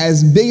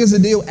as big as a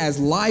deal as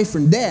life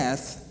and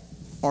death,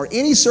 or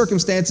any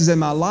circumstances in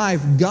my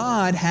life,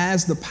 God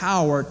has the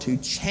power to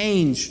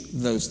change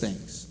those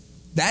things.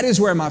 That is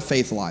where my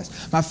faith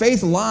lies. My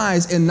faith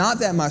lies in not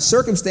that my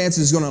circumstances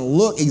is going to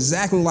look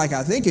exactly like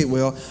I think it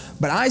will,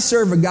 but I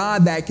serve a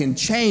God that can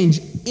change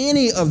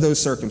any of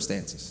those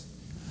circumstances.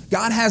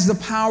 God has the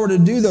power to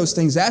do those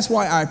things. That's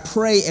why I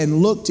pray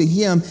and look to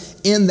him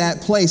in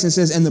that place. It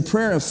says, and the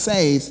prayer of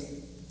faith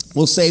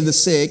will save the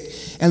sick,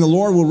 and the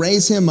Lord will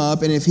raise him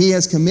up, and if he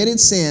has committed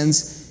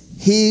sins,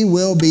 he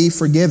will be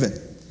forgiven.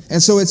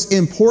 And so it's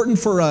important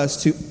for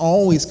us to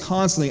always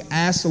constantly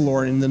ask the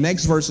Lord, and the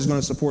next verse is going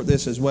to support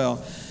this as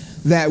well,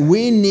 that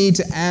we need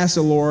to ask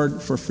the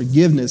Lord for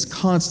forgiveness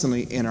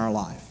constantly in our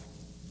life.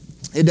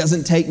 It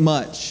doesn't take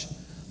much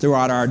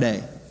throughout our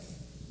day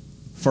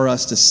for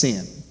us to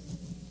sin.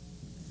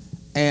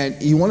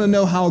 And you want to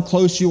know how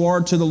close you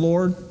are to the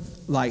Lord?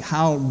 Like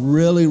how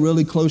really,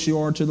 really close you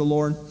are to the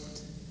Lord?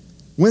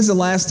 When's the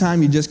last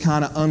time you just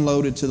kind of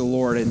unloaded to the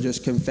Lord and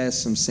just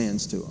confessed some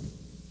sins to Him?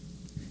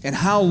 And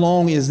how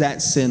long is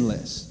that sin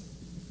list?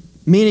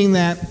 Meaning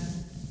that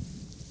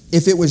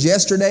if it was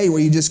yesterday where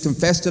you just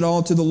confessed it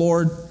all to the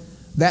Lord,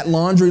 that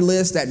laundry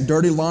list, that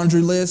dirty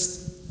laundry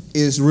list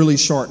is really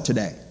short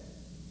today.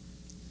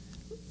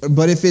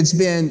 But if it's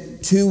been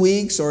 2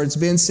 weeks, or it's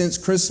been since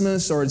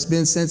Christmas, or it's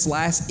been since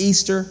last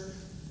Easter,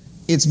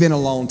 it's been a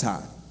long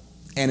time.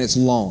 And it's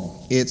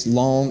long. It's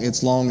long,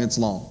 it's long, it's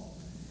long.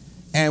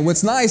 And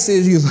what's nice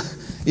is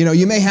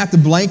you may have to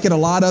blanket a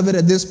lot of it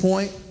at this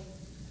point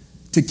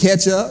to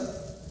catch up.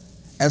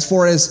 As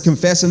far as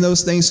confessing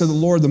those things to the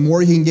Lord, the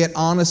more you can get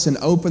honest and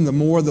open, the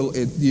more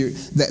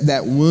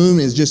that wound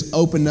is just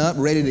opened up,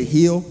 ready to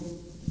heal.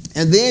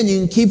 And then you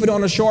can keep it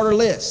on a shorter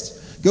list.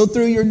 Go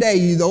through your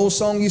day. The old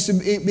song used to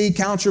be,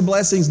 count your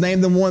blessings, name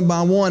them one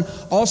by one.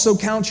 Also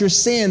count your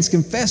sins,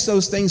 confess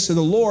those things to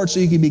the Lord so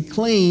you can be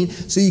clean,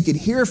 so you could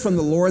hear from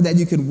the Lord, that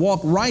you could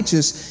walk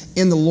righteous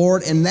in the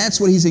Lord. And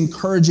that's what He's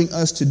encouraging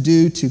us to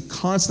do, to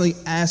constantly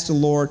ask the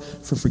Lord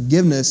for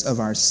forgiveness of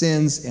our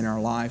sins in our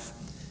life.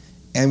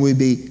 And we'd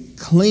be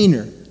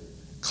clearer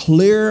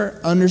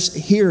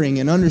hearing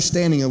and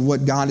understanding of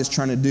what God is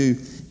trying to do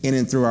in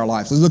and through our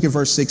lives. Let's look at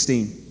verse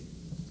 16.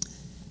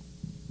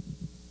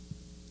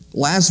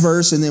 Last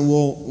verse, and then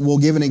we'll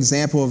give an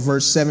example of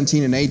verse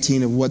 17 and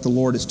 18 of what the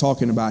Lord is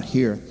talking about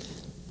here.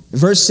 In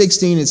verse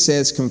 16, it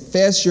says,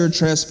 confess your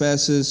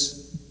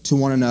trespasses to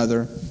one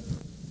another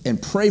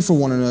and pray for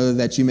one another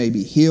that you may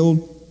be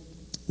healed.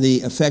 The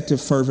effective,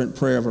 fervent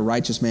prayer of a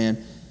righteous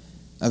man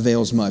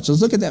avails much.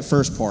 Let's look at that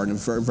first part in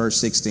verse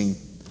 16.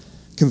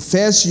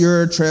 Confess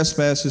your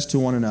trespasses to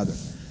one another.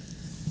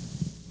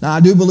 Now, I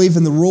do believe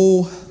in the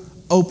rule,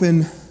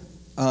 open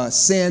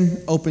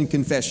sin, open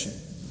confession.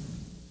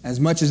 As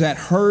much as that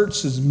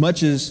hurts, as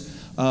much as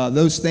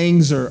those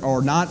things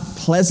are not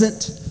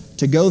pleasant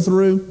to go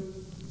through,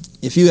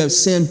 if you have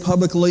sinned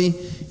publicly,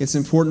 it's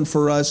important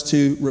for us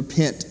to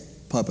repent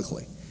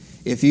publicly.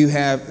 If you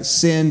have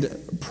sinned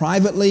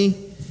privately,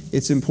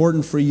 it's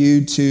important for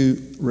you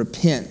to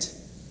repent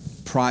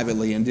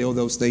privately and deal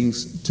those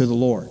things to the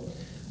Lord.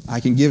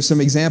 I can give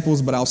some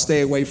examples, but I'll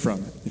stay away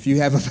from it. If you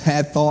have a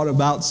bad thought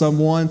about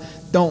someone,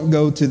 don't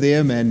go to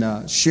them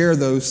and share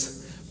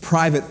those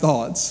private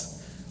thoughts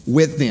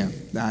with them.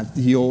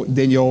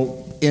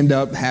 You'll end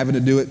up having to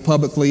do it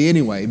publicly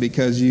anyway,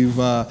 because you've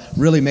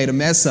really made a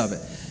mess of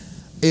it.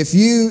 If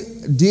you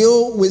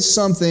deal with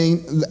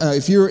something,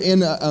 if you're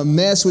in a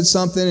mess with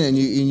something and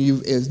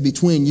it's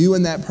between you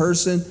and that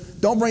person,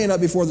 don't bring it up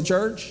before the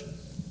church.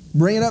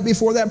 Bring it up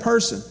before that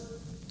person.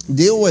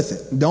 Deal with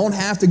it. Don't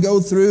have to go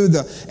through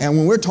and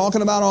when we're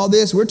talking about all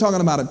this, we're talking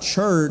about a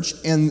church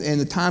in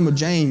the time of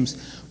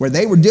James where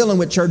they were dealing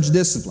with church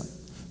discipline,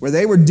 where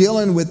they were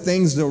dealing with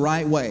things the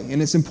right way.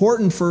 And it's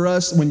important for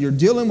us, when you're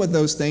dealing with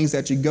those things,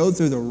 that you go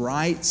through the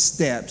right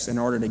steps in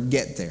order to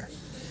get there.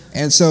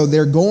 And so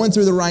they're going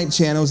through the right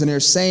channels, and they're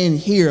saying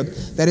here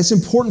that it's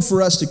important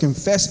for us to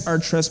confess our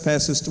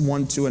trespasses to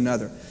one to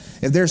another.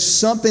 If there's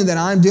something that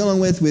I'm dealing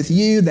with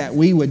you, that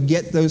we would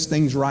get those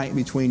things right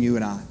between you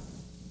and I.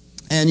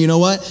 And you know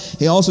what?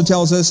 He also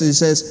tells us, he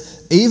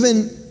says,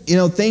 even,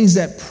 things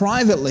that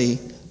privately,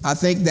 I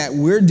think that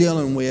we're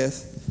dealing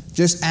with,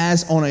 just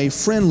as on a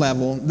friend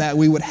level, that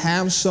we would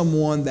have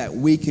someone that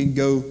we can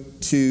go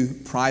to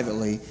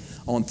privately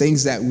on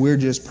things that we're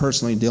just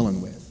personally dealing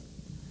with.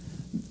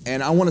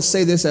 And I want to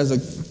say this as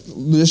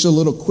just a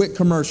little quick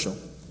commercial.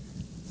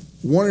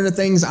 One of the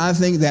things I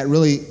think that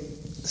really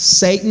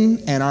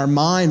Satan and our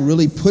mind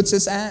really puts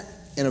us at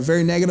in a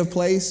very negative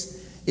place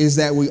is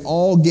that we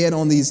all get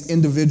on these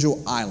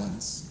individual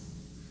islands.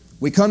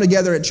 We come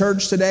together at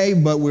church today,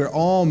 but we're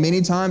all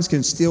many times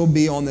can still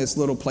be on this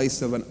little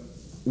place of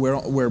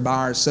we're by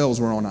ourselves,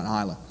 we're on an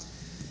island.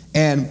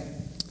 And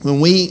when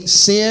we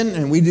sin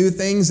and we do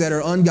things that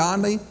are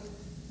ungodly,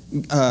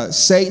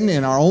 Satan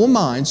in our own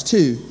minds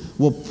too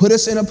will put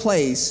us in a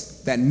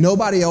place that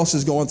nobody else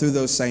is going through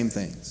those same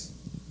things,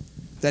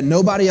 that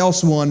nobody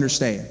else will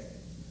understand.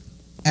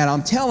 And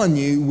I'm telling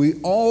you,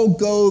 we all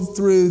go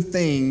through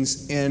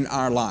things in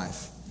our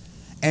life.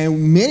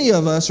 And many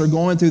of us are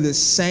going through the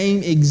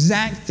same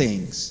exact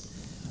things.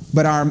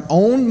 But our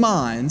own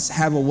minds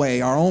have a way,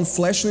 our own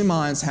fleshly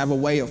minds have a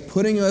way of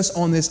putting us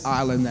on this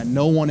island that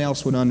no one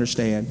else would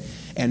understand.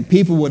 And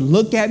people would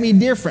look at me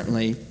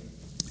differently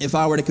if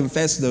I were to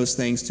confess those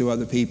things to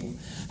other people.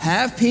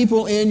 Have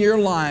people in your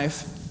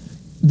life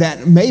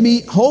that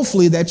maybe,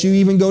 hopefully, that you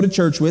even go to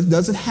church with,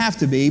 doesn't have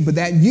to be, but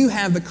that you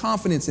have the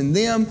confidence in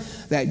them,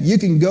 that you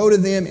can go to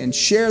them and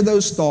share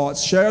those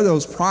thoughts, share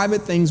those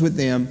private things with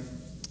them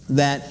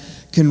that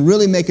can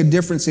really make a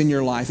difference in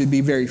your life. It'd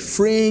be very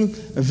freeing,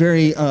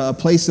 a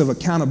place of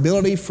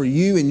accountability for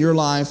you in your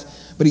life.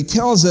 But he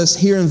tells us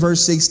here in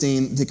verse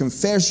 16 to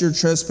confess your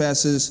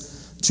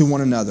trespasses to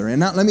one another. And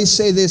now, let me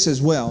say this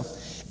as well.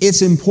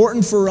 It's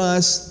important for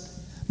us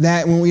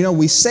that when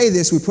we say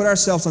this, we put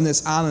ourselves on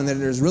this island that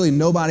there's really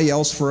nobody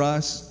else for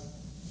us.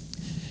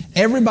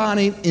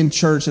 Everybody in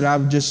church that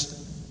I'm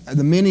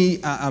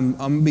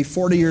going to be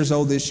 40 years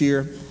old this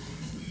year.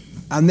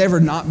 I've never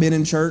not been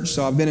in church,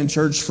 so I've been in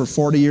church for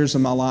 40 years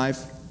of my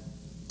life.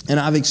 And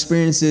I've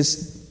experienced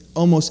this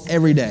almost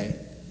every day.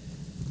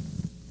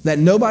 That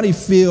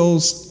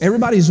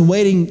everybody's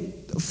waiting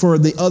for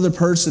the other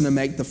person to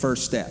make the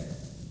first step.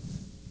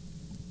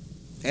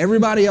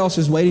 Everybody else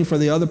is waiting for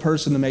the other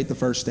person to make the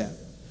first step.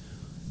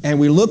 And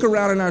we look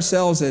around in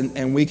ourselves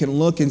and we can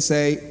look and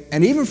say,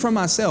 and even for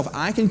myself,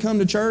 I can come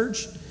to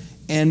church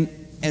and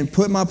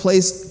put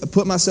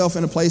myself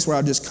in a place where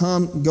I'll just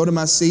come, go to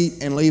my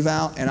seat and leave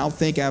out, and I'll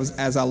think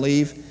as I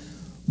leave,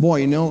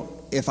 boy,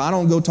 if I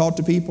don't go talk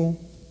to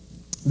people,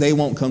 they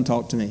won't come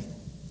talk to me.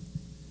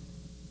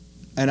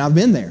 And I've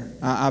been there.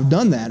 I've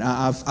done that.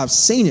 I've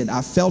seen it.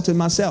 I've felt it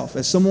myself.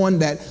 As someone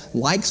that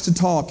likes to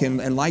talk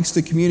and likes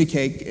to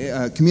communicate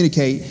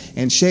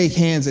and shake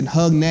hands and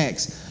hug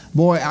necks,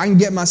 boy, I can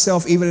get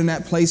myself even in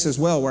that place as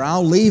well, where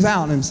I'll leave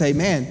out and say,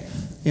 man,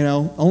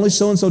 only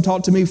so-and-so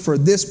talked to me for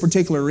this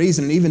particular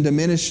reason, and even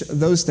diminish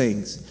those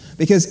things.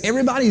 Because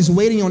everybody's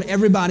waiting on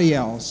everybody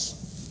else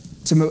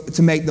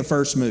to make the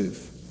first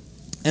move.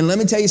 And let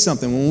me tell you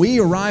something. When we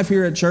arrive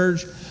here at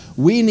church,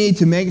 we need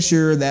to make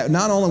sure that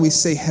not only we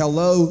say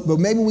hello, but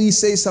maybe we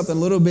say something a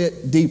little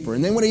bit deeper.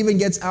 And then when it even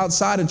gets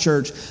outside of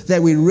church,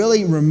 that we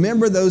really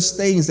remember those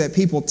things that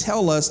people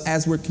tell us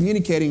as we're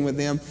communicating with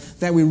them,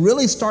 that we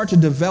really start to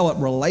develop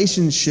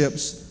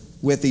relationships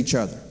with each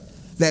other.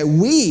 That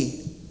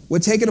we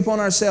would take it upon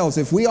ourselves,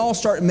 if we all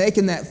start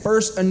making that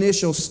first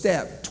initial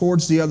step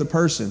towards the other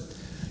person,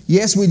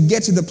 yes, we'd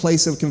get to the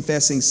place of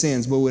confessing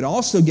sins, but we'd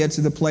also get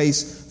to the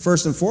place,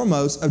 first and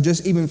foremost, of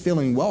just even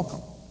feeling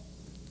welcome.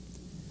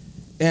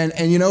 And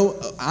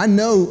I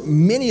know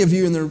many of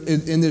you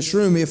in this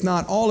room, if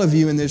not all of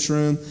you in this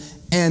room,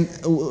 and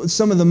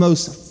some of the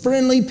most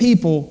friendly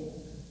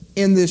people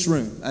in this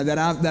room that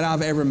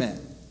I've ever met.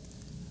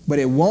 But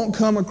it won't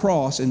come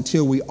across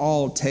until we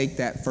all take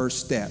that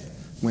first step,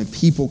 when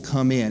people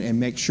come in and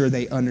make sure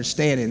they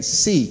understand and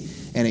see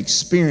and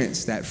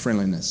experience that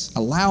friendliness.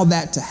 Allow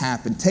that to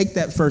happen. Take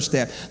that first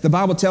step. The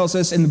Bible tells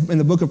us in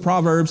the book of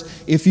Proverbs,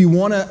 if you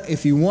want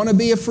to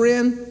be a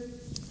friend,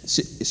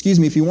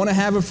 if you want to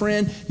have a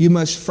friend, you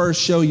must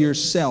first show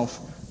yourself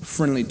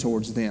friendly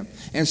towards them.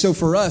 And so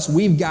for us,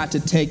 we've got to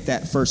take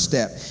that first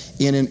step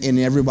in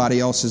everybody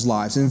else's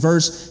lives.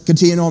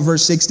 Continuing on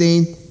verse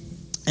 16,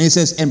 and it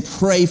says, and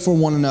pray for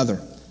one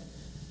another.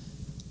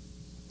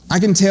 I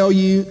can tell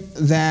you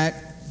that,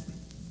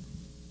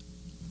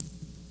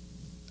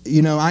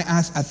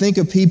 I think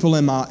of people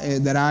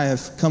that I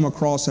have come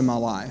across in my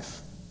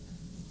life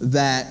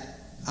that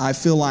I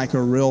feel like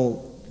are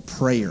real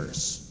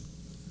prayers.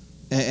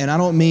 And I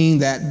don't mean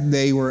that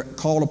they were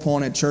called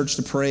upon at church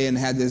to pray and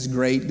had this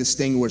great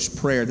distinguished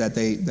prayer that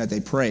they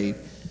prayed.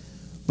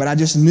 But I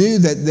just knew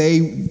that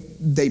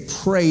they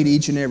prayed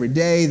each and every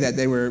day, that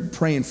they were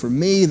praying for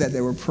me, that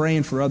they were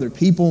praying for other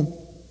people.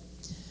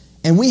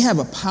 And we have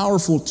a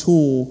powerful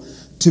tool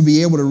to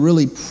be able to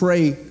really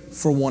pray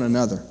for one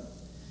another.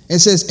 It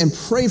says, and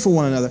pray for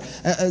one another,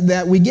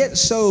 that we get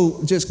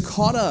so just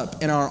caught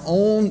up in our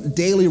own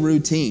daily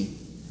routine.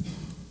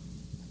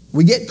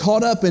 We get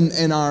caught up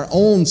in our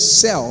own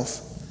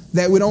self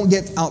that we don't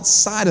get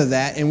outside of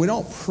that, and we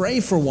don't pray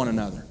for one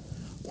another.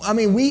 I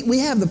mean, we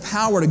have the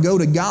power to go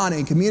to God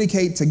and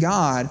communicate to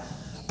God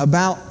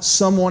about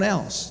someone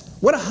else.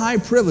 What a high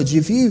privilege.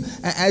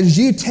 As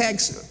you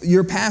text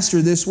your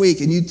pastor this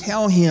week and you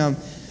tell him,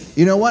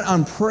 you know what,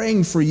 I'm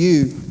praying for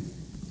you.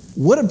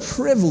 What a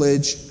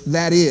privilege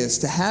that is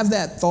to have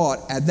that thought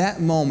at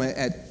that moment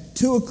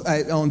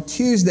on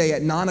Tuesday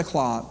at 9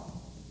 o'clock,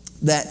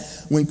 that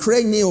when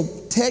Craig Neal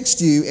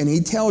texts you and he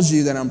tells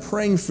you that I'm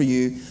praying for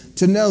you,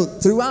 to know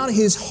throughout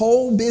his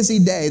whole busy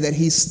day that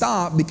he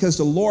stopped because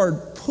the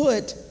Lord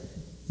put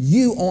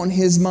you on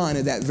his mind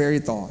at that very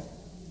thought.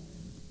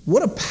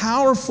 What a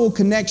powerful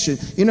connection.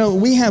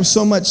 We have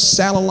so much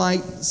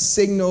satellite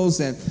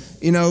signals, and,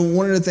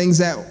 one of the things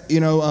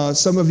that,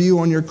 some of you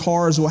on your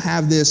cars will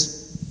have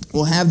this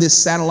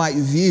satellite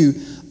view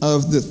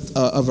of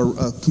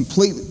a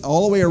complete,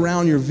 all the way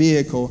around your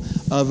vehicle,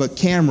 of a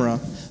camera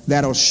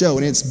that'll show,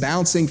 and it's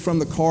bouncing from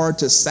the car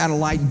to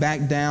satellite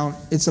back down.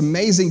 It's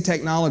amazing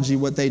technology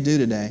what they do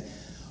today.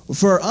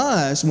 For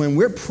us, when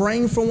we're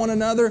praying for one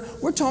another,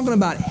 we're talking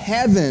about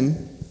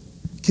heaven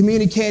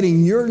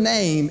communicating your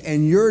name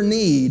and your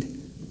need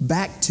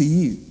back to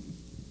you.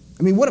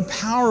 I mean, what a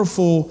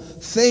powerful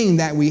thing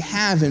that we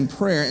have in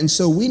prayer. And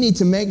so we need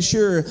to make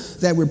sure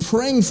that we're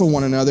praying for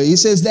one another. He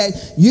says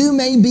that you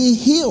may be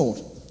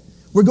healed.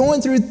 We're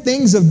going through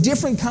things of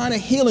different kind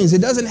of healings.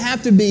 It doesn't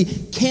have to be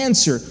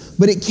cancer,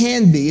 but it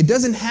can be. It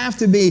doesn't have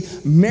to be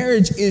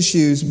marriage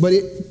issues, but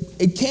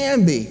it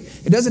can be.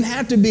 It doesn't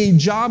have to be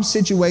job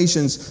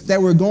situations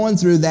that we're going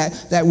through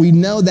that we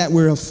know that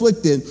we're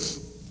afflicted,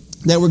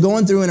 that we're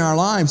going through in our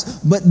lives,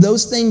 but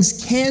those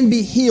things can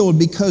be healed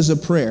because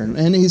of prayer.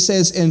 And he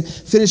says, in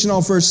finishing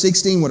off verse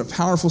 16, what a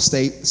powerful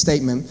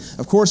statement.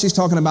 Of course, he's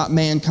talking about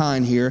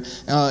mankind here.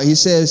 He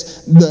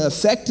says, the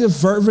effective,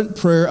 fervent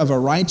prayer of a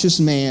righteous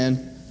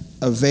man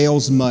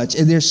avails much.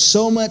 And there's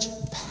so much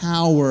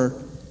power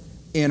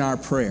in our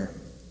prayer.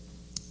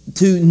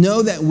 To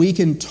know that we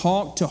can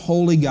talk to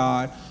Holy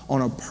God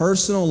on a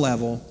personal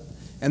level,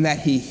 and that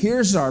He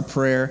hears our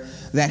prayer,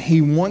 that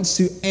He wants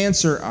to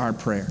answer our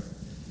prayer.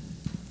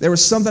 There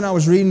was something I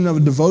was reading of a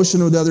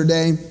devotional the other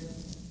day,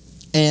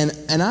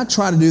 and I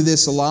try to do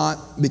this a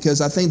lot because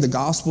I think the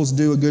Gospels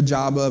do a good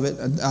job of it.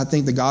 I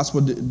think the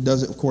Gospel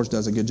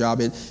does a good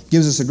job. It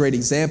gives us a great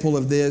example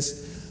of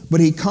this. But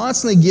he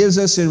constantly gives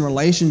us in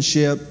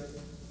relationship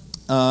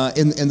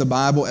in the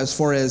Bible as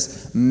far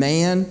as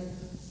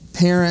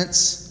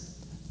parents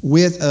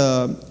with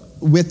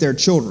their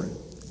children.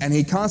 And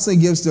he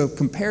constantly gives the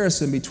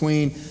comparison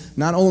between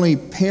not only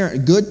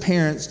good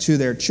parents to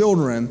their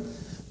children,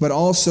 but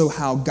also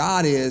how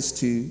God is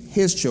to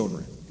His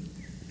children.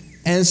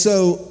 And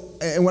so,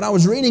 and when I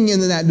was reading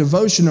into that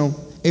devotional,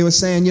 it was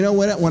saying, you know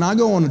what, when I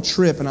go on a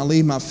trip and I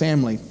leave my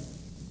family,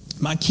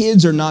 my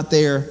kids are not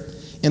there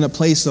in a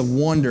place of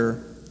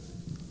wonder.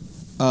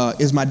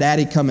 Is my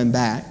daddy coming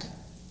back?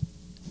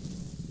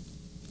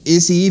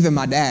 Is he even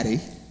my daddy?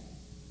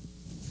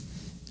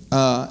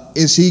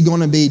 Is he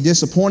going to be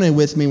disappointed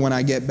with me when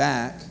I get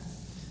back?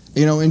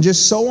 You know, and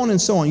just so on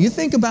and so on. You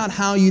think about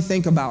how you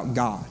think about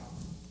God.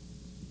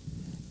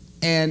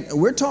 And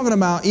we're talking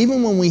about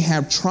even when we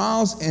have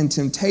trials and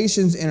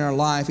temptations in our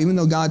life, even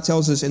though God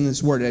tells us in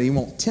this word that He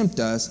won't tempt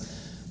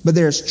us, but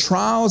there's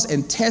trials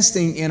and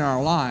testing in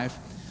our life.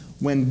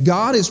 When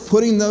God is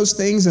putting those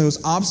things and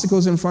those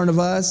obstacles in front of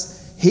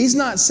us, He's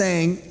not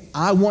saying,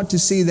 I want to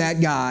see that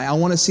guy, I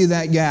want to see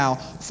that gal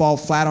fall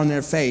flat on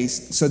their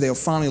face so they'll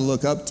finally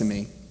look up to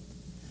me.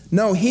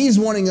 No, He's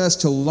wanting us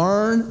to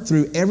learn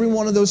through every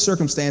one of those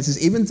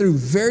circumstances, even through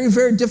very,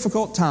 very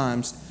difficult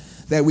times,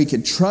 that we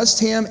could trust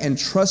Him and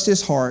trust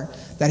His heart,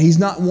 that He's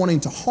not wanting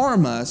to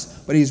harm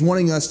us, but He's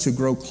wanting us to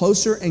grow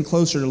closer and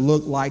closer to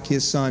look like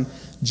His Son,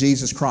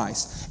 Jesus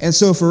Christ. And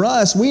so for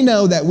us, we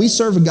know that we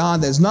serve a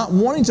God that's not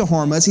wanting to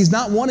harm us. He's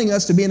not wanting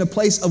us to be in a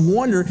place of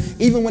wonder,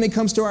 even when it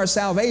comes to our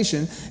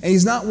salvation. And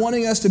He's not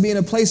wanting us to be in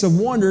a place of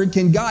wonder,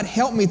 can God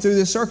help me through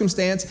this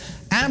circumstance?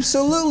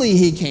 Absolutely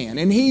He can.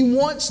 And He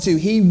wants to.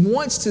 He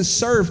wants to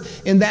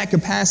serve in that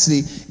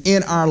capacity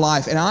in our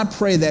life. And I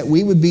pray that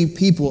we would be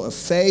people of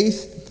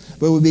faith,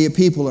 but would be a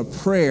people of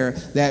prayer,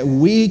 that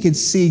we could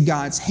see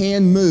God's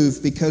hand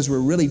move because we're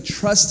really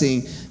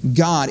trusting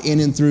God in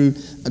and through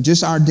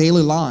just our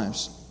daily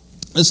lives.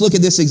 Let's look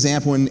at this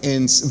example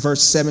in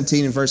verse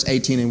 17 and verse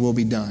 18 and we'll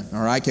be done.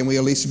 All right, can we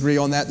at least agree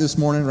on that this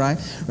morning, right?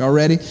 We all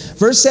ready?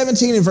 Verse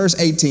 17 and verse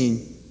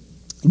 18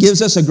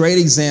 gives us a great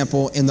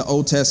example in the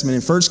Old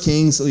Testament. In 1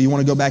 Kings, you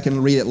want to go back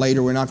and read it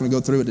later. We're not going to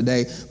go through it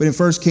today. But in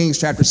 1 Kings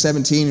chapter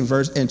 17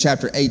 and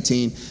chapter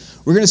 18,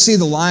 we're going to see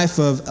the life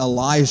of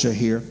Elijah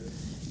here.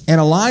 And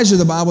Elijah,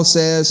 the Bible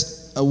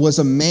says, was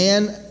a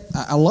man.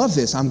 I love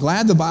this. I'm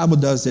glad the Bible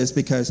does this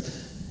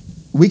because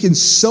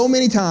so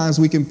many times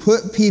we can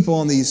put people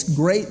on these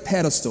great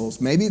pedestals.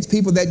 Maybe it's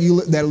people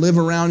that live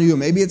around you, or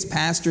maybe it's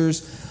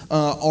pastors,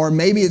 or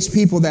maybe it's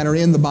people that are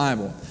in the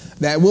Bible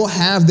that will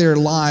have their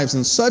lives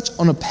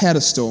on a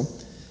pedestal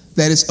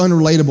that is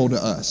unrelatable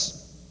to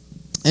us.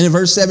 And in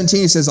verse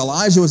 17 it says,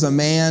 Elijah was a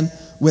man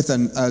with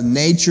a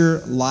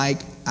nature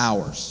like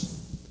ours.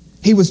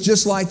 He was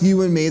just like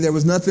you and me. There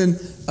was nothing,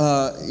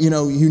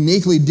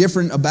 uniquely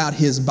different about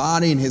his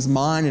body and his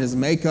mind and his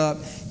makeup.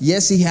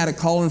 Yes, he had a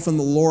calling from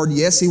the Lord.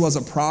 Yes, he was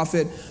a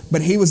prophet,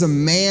 but he was a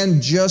man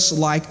just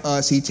like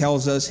us, he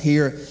tells us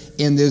here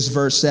in this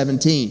verse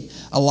 17.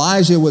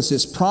 Elijah was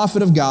this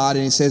prophet of God,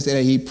 and he says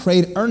that he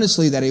prayed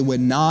earnestly that it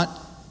would not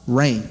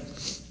rain.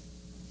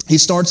 He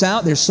starts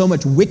out, there's so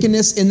much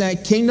wickedness in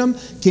that kingdom.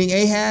 King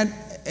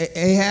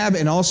Ahab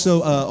and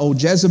also old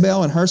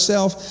Jezebel and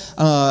herself.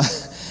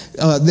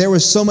 There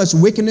was so much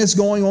wickedness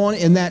going on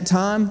in that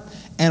time.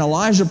 And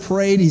Elijah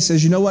prayed. He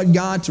says, you know what,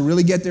 God, to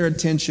really get their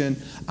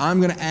attention, I'm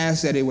going to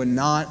ask that it would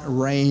not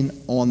rain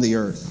on the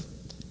earth.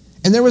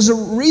 And there was a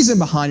reason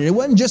behind it. It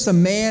wasn't just a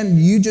man,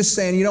 you just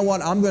saying, you know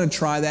what, I'm going to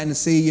try that and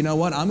see, you know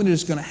what, I'm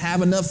just going to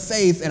have enough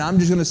faith and I'm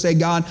just going to say,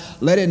 God,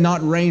 let it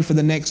not rain for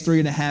the next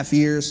 3.5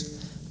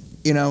 years.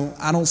 You know,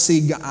 I don't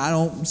see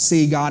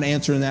God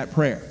answering that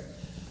prayer.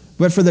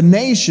 But for the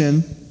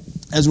nation,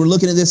 as we're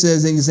looking at this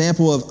as an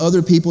example of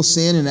other people's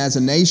sin and as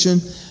a nation,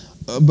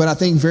 but I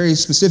think very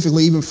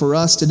specifically even for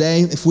us today,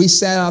 if we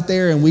sat out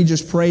there and we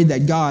just prayed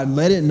that God,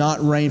 let it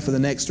not rain for the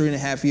next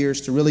 3.5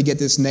 years to really get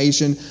this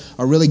nation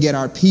or really get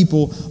our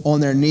people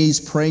on their knees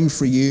praying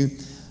for you,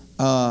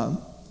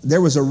 there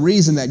was a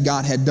reason that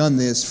God had done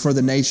this for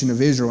the nation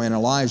of Israel and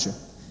Elijah.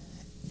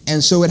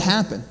 And so it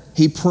happened.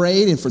 He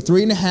prayed, and for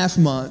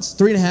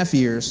 3.5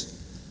 years,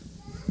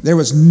 there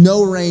was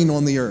no rain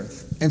on the earth.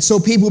 And so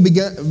people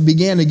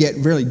began to get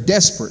really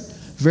desperate,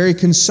 very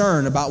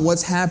concerned about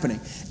what's happening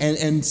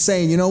and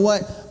saying, you know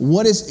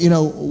what is,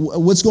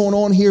 what's going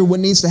on here? What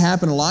needs to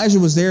happen? Elijah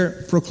was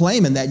there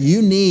proclaiming that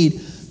you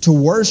need to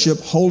worship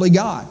holy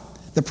God.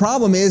 The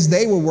problem is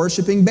they were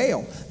worshiping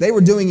Baal. They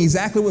were doing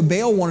exactly what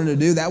Baal wanted to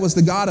do. That was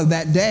the God of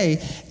that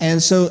day.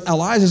 And so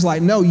Elijah's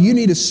like, no, you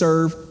need to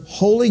serve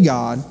holy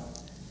God.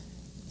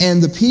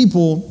 And the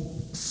people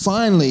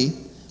finally,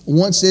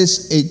 once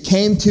it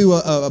came to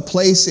a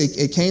place,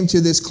 it came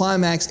to this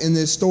climax in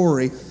this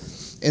story,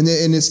 in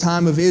this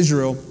time of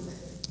Israel,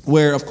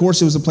 where, of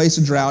course, it was a place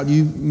of drought.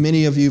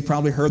 Many of you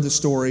probably heard the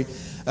story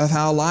of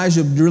how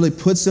Elijah really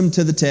puts them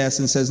to the test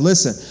and says,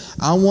 listen,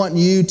 I want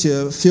you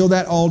to fill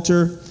that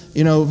altar,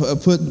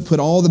 put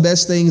all the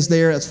best things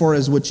there as far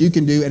as what you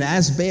can do, and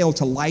ask Baal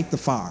to light the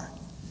fire.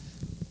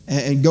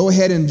 And go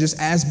ahead and just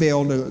ask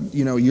Baal to,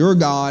 your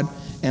God,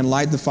 and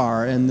light the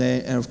fire. And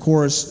of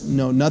course,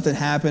 nothing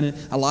happened.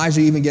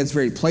 Elijah even gets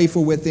very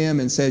playful with them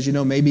and says,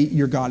 maybe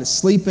your God is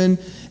sleeping.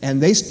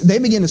 And they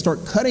begin to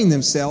start cutting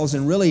themselves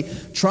and really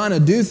trying to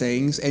do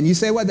things. And you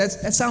say, well, that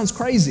sounds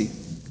crazy.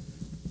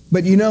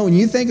 But when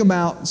you think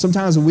about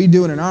sometimes when we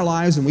do it in our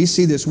lives and we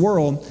see this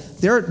world,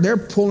 they're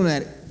pulling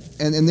at it.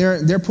 And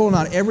they're pulling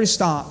out every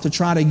stop to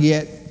try to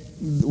get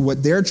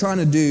what they're trying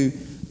to do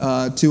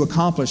to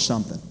accomplish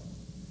something.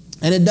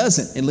 And it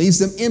doesn't. It leaves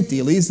them empty.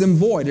 It leaves them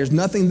void. There's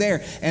nothing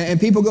there. And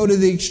people go to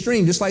the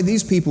extreme, just like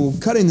these people,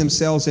 cutting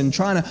themselves and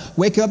trying to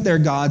wake up their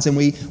gods. And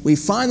we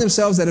find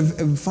themselves at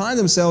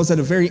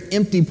a very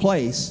empty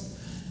place.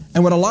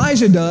 And what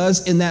Elijah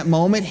does in that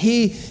moment,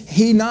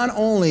 he not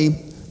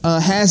only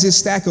has his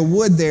stack of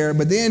wood there,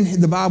 but then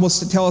the Bible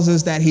tells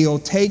us that he'll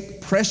take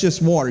precious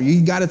water.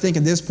 You got to think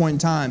at this point in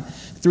time,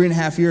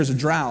 3.5 years of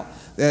drought,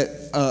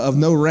 of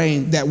no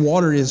rain, that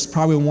water is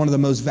probably one of the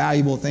most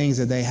valuable things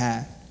that they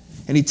had.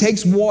 And he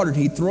takes water and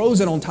he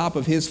throws it on top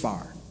of his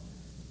fire,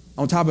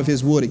 on top of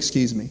his wood,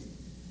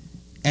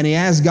 And he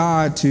asks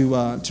God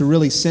to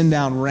really send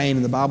down rain,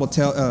 and the Bible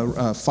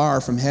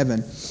fire from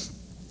heaven,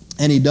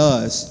 and he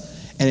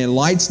does, and it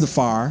lights the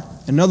fire.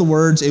 In other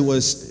words,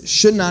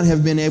 should not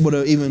have been able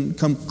to even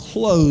come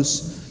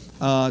close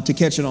to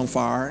catch it on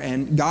fire.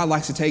 And God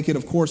likes to take it,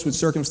 of course, with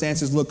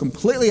circumstances look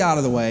completely out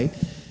of the way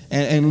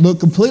and look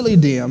completely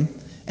dim.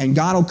 And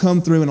God will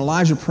come through, and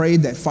Elijah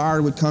prayed that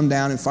fire would come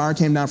down, and fire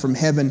came down from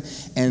heaven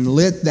and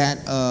lit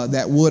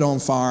that wood on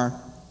fire.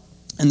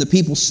 And the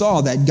people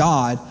saw that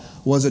God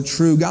was a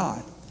true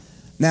God.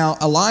 Now,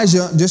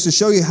 Elijah, just to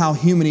show you how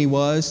human he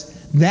was,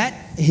 that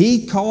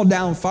he called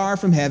down fire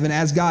from heaven,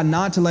 asked God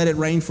not to let it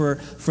rain for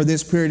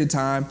this period of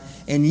time.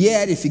 And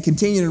yet, if you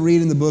continue to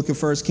read in the book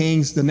of 1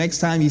 Kings, the next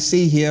time you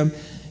see him,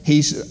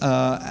 he's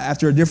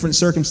after a different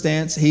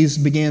circumstance, he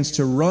begins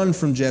to run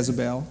from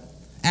Jezebel,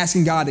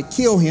 asking God to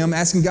kill him,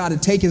 asking God to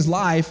take his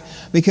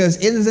life, because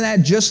isn't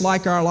that just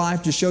like our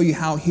life, to show you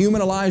how human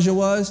Elijah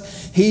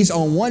was? He's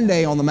on one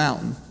day on the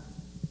mountain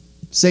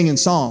singing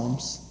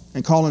psalms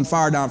and calling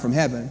fire down from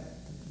heaven.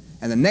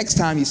 And the next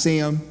time you see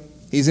him,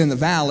 he's in the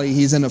valley,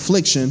 he's in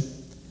affliction.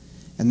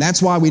 And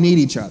that's why we need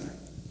each other.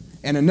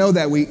 And to know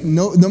that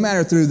no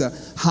matter through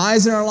the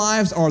highs in our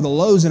lives or the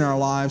lows in our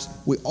lives,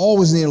 we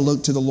always need to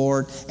look to the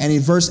Lord. And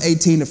in verse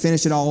 18, to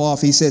finish it all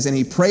off, he says, and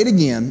he prayed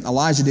again,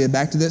 Elijah did,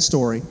 back to that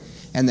story,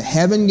 and the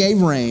heaven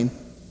gave rain,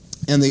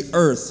 and the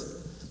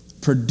earth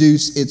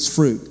produced its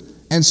fruit.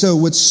 And so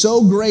what's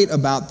so great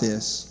about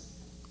this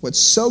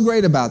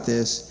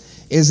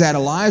is that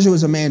Elijah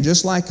was a man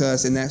just like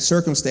us in that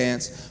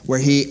circumstance where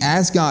he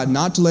asked God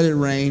not to let it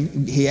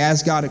rain. He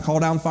asked God to call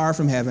down fire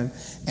from heaven,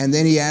 and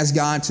then he asked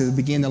God to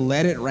begin to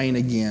let it rain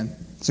again.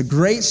 It's a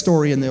great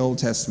story in the Old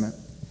Testament.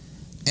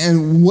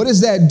 And what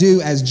does that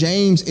do as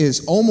James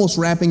is almost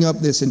wrapping up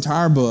this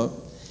entire book?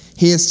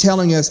 He is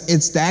telling us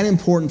it's that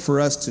important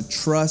for us to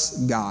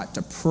trust God,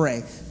 to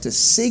pray, to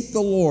seek the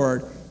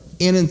Lord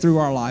in and through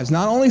our lives,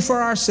 not only for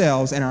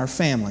ourselves and our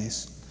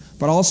families,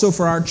 but also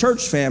for our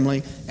church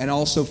family and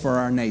also for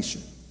our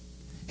nation.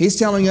 He's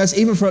telling us,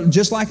 even for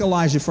just like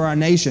Elijah, for our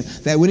nation,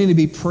 that we need to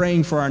be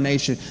praying for our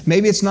nation.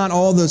 Maybe it's not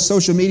all the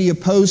social media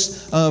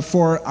posts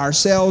for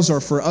ourselves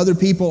or for other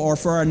people or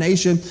for our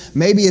nation.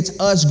 Maybe it's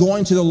us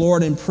going to the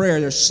Lord in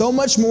prayer. There's so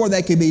much more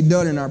that could be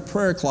done in our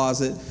prayer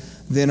closet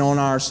than on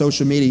our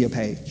social media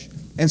page.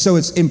 And so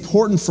it's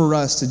important for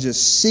us to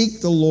just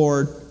seek the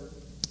Lord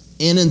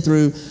in and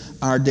through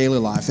our daily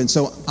life. And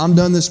so I'm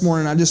done this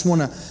morning. I just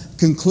want to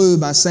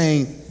conclude by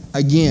saying,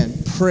 again,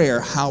 prayer,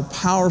 how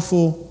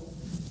powerful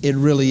it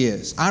really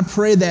is. My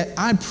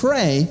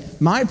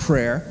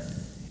prayer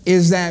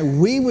is that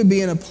we would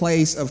be in a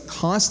place of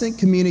constant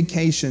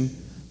communication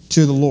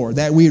to the Lord,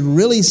 that we'd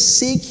really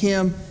seek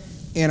Him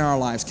in our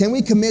lives. Can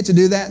we commit to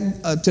do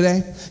that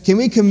today? Can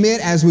we commit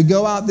as we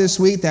go out this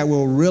week that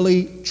we'll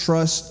really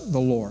trust the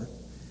Lord?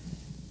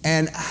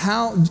 And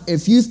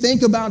if you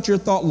think about your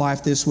thought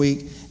life this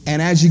week, and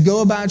as you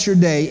go about your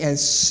day,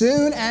 as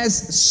soon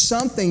as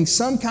some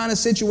kind of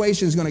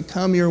situation is going to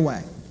come your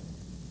way,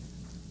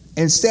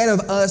 instead of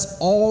us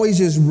always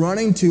just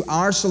running to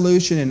our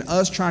solution and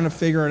us trying to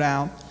figure it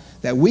out,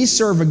 that we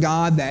serve a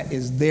God that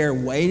is there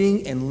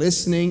waiting and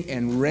listening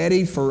and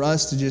ready for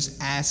us to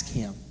just ask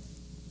Him.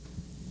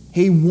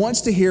 He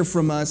wants to hear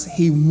from us.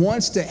 He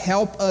wants to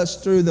help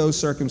us through those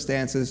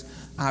circumstances.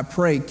 I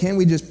pray, can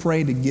we just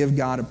pray to give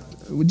God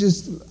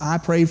I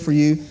pray for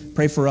you,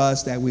 pray for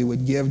us that we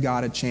would give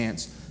God a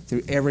chance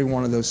through every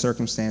one of those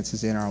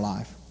circumstances in our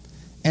life.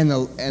 And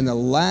the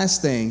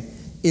last thing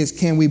is,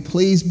 can we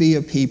please be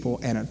a people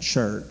and a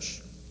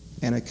church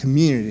and a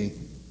community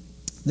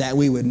that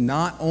we would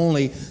not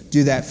only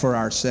do that for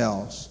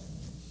ourselves,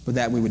 but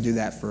that we would do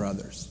that for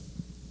others.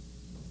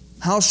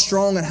 How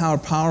strong and how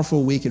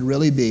powerful we could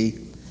really be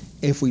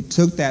if we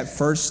took that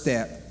first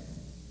step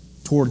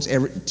towards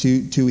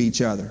to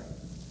each other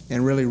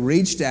and really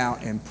reached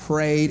out and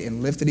prayed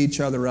and lifted each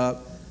other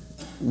up.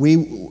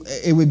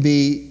 It would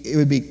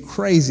be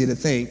crazy to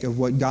think of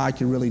what God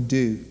could really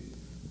do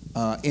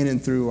in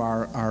and through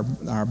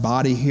our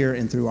body here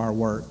and through our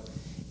work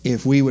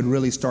if we would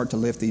really start to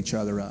lift each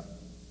other up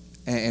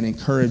and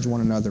encourage one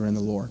another in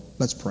the Lord.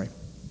 Let's pray.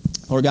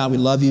 Lord God, we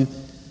love you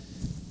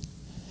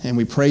and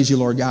we praise you,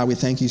 Lord God. We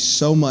thank you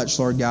so much,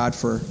 Lord God,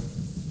 for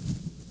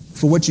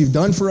what you've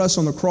done for us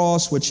on the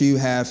cross, what you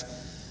have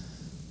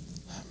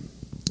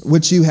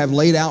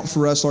laid out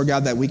for us, Lord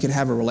God, that we could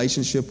have a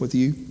relationship with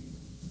you.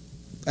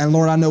 And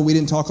Lord, I know we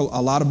didn't talk a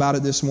lot about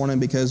it this morning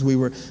because we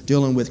were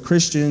dealing with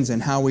Christians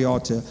and how we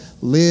ought to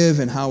live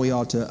and how we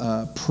ought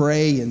to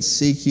pray and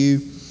seek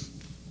you.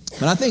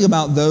 But I think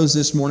about those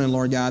this morning,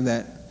 Lord God,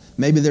 that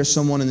maybe there's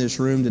someone in this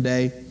room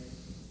today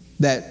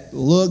that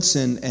looks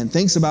and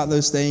thinks about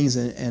those things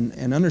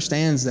and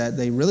understands that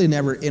they really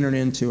never entered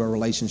into a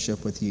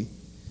relationship with you.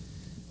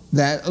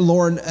 That,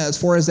 Lord, as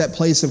far as that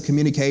place of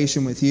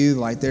communication with you,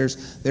 like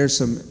there's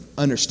some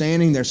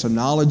understanding, there's some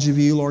knowledge of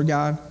you, Lord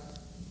God,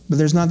 but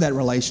there's not that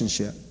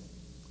relationship.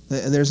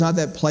 There's not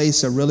that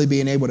place of really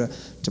being able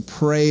to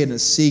pray and to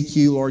seek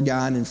you, Lord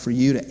God, and for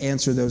you to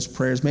answer those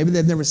prayers. Maybe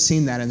they've never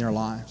seen that in their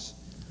lives.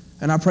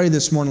 And I pray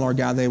this morning, Lord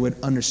God, they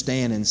would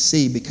understand and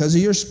see, because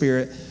of your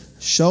Spirit,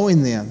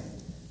 showing them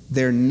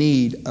their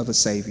need of a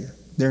Savior,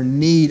 their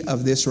need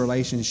of this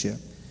relationship.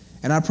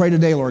 And I pray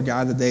today, Lord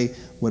God, that they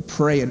would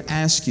pray and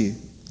ask you,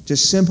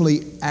 just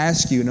simply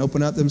ask you and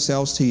open up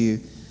themselves to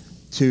you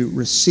to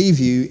receive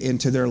you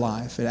into their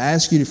life and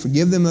ask you to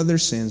forgive them of their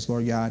sins,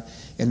 Lord God,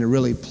 and to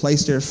really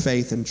place their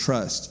faith and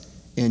trust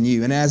in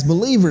you. And as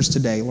believers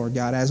today, Lord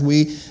God, as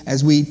we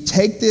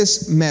take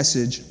this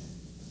message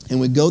and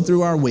we go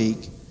through our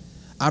week,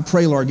 I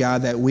pray, Lord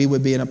God, that we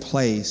would be in a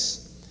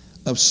place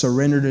of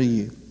surrender to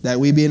you, that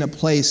we be in a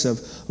place of,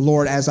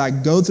 Lord, as I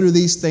go through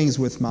these things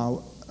with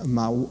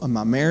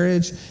my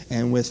marriage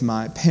and with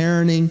my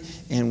parenting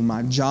and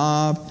my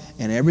job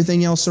and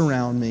everything else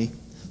around me,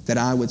 that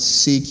I would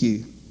seek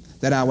you,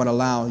 that I would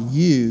allow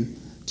you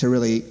to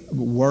really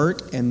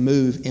work and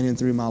move in and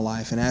through my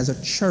life. And as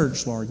a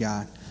church, Lord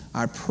God,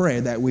 I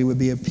pray that we would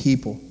be a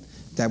people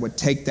that would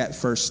take that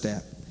first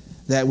step,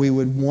 that we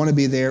would want to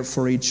be there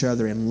for each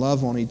other and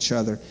love on each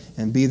other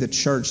and be the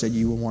church that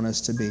you would want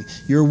us to be.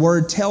 Your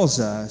word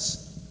tells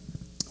us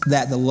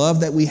that the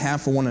love that we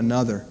have for one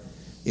another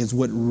is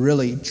what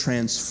really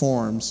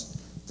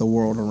transforms the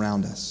world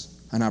around us.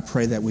 And I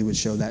pray that we would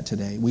show that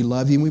today. We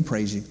love you and we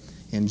praise you.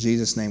 In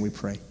Jesus' name we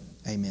pray.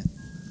 Amen.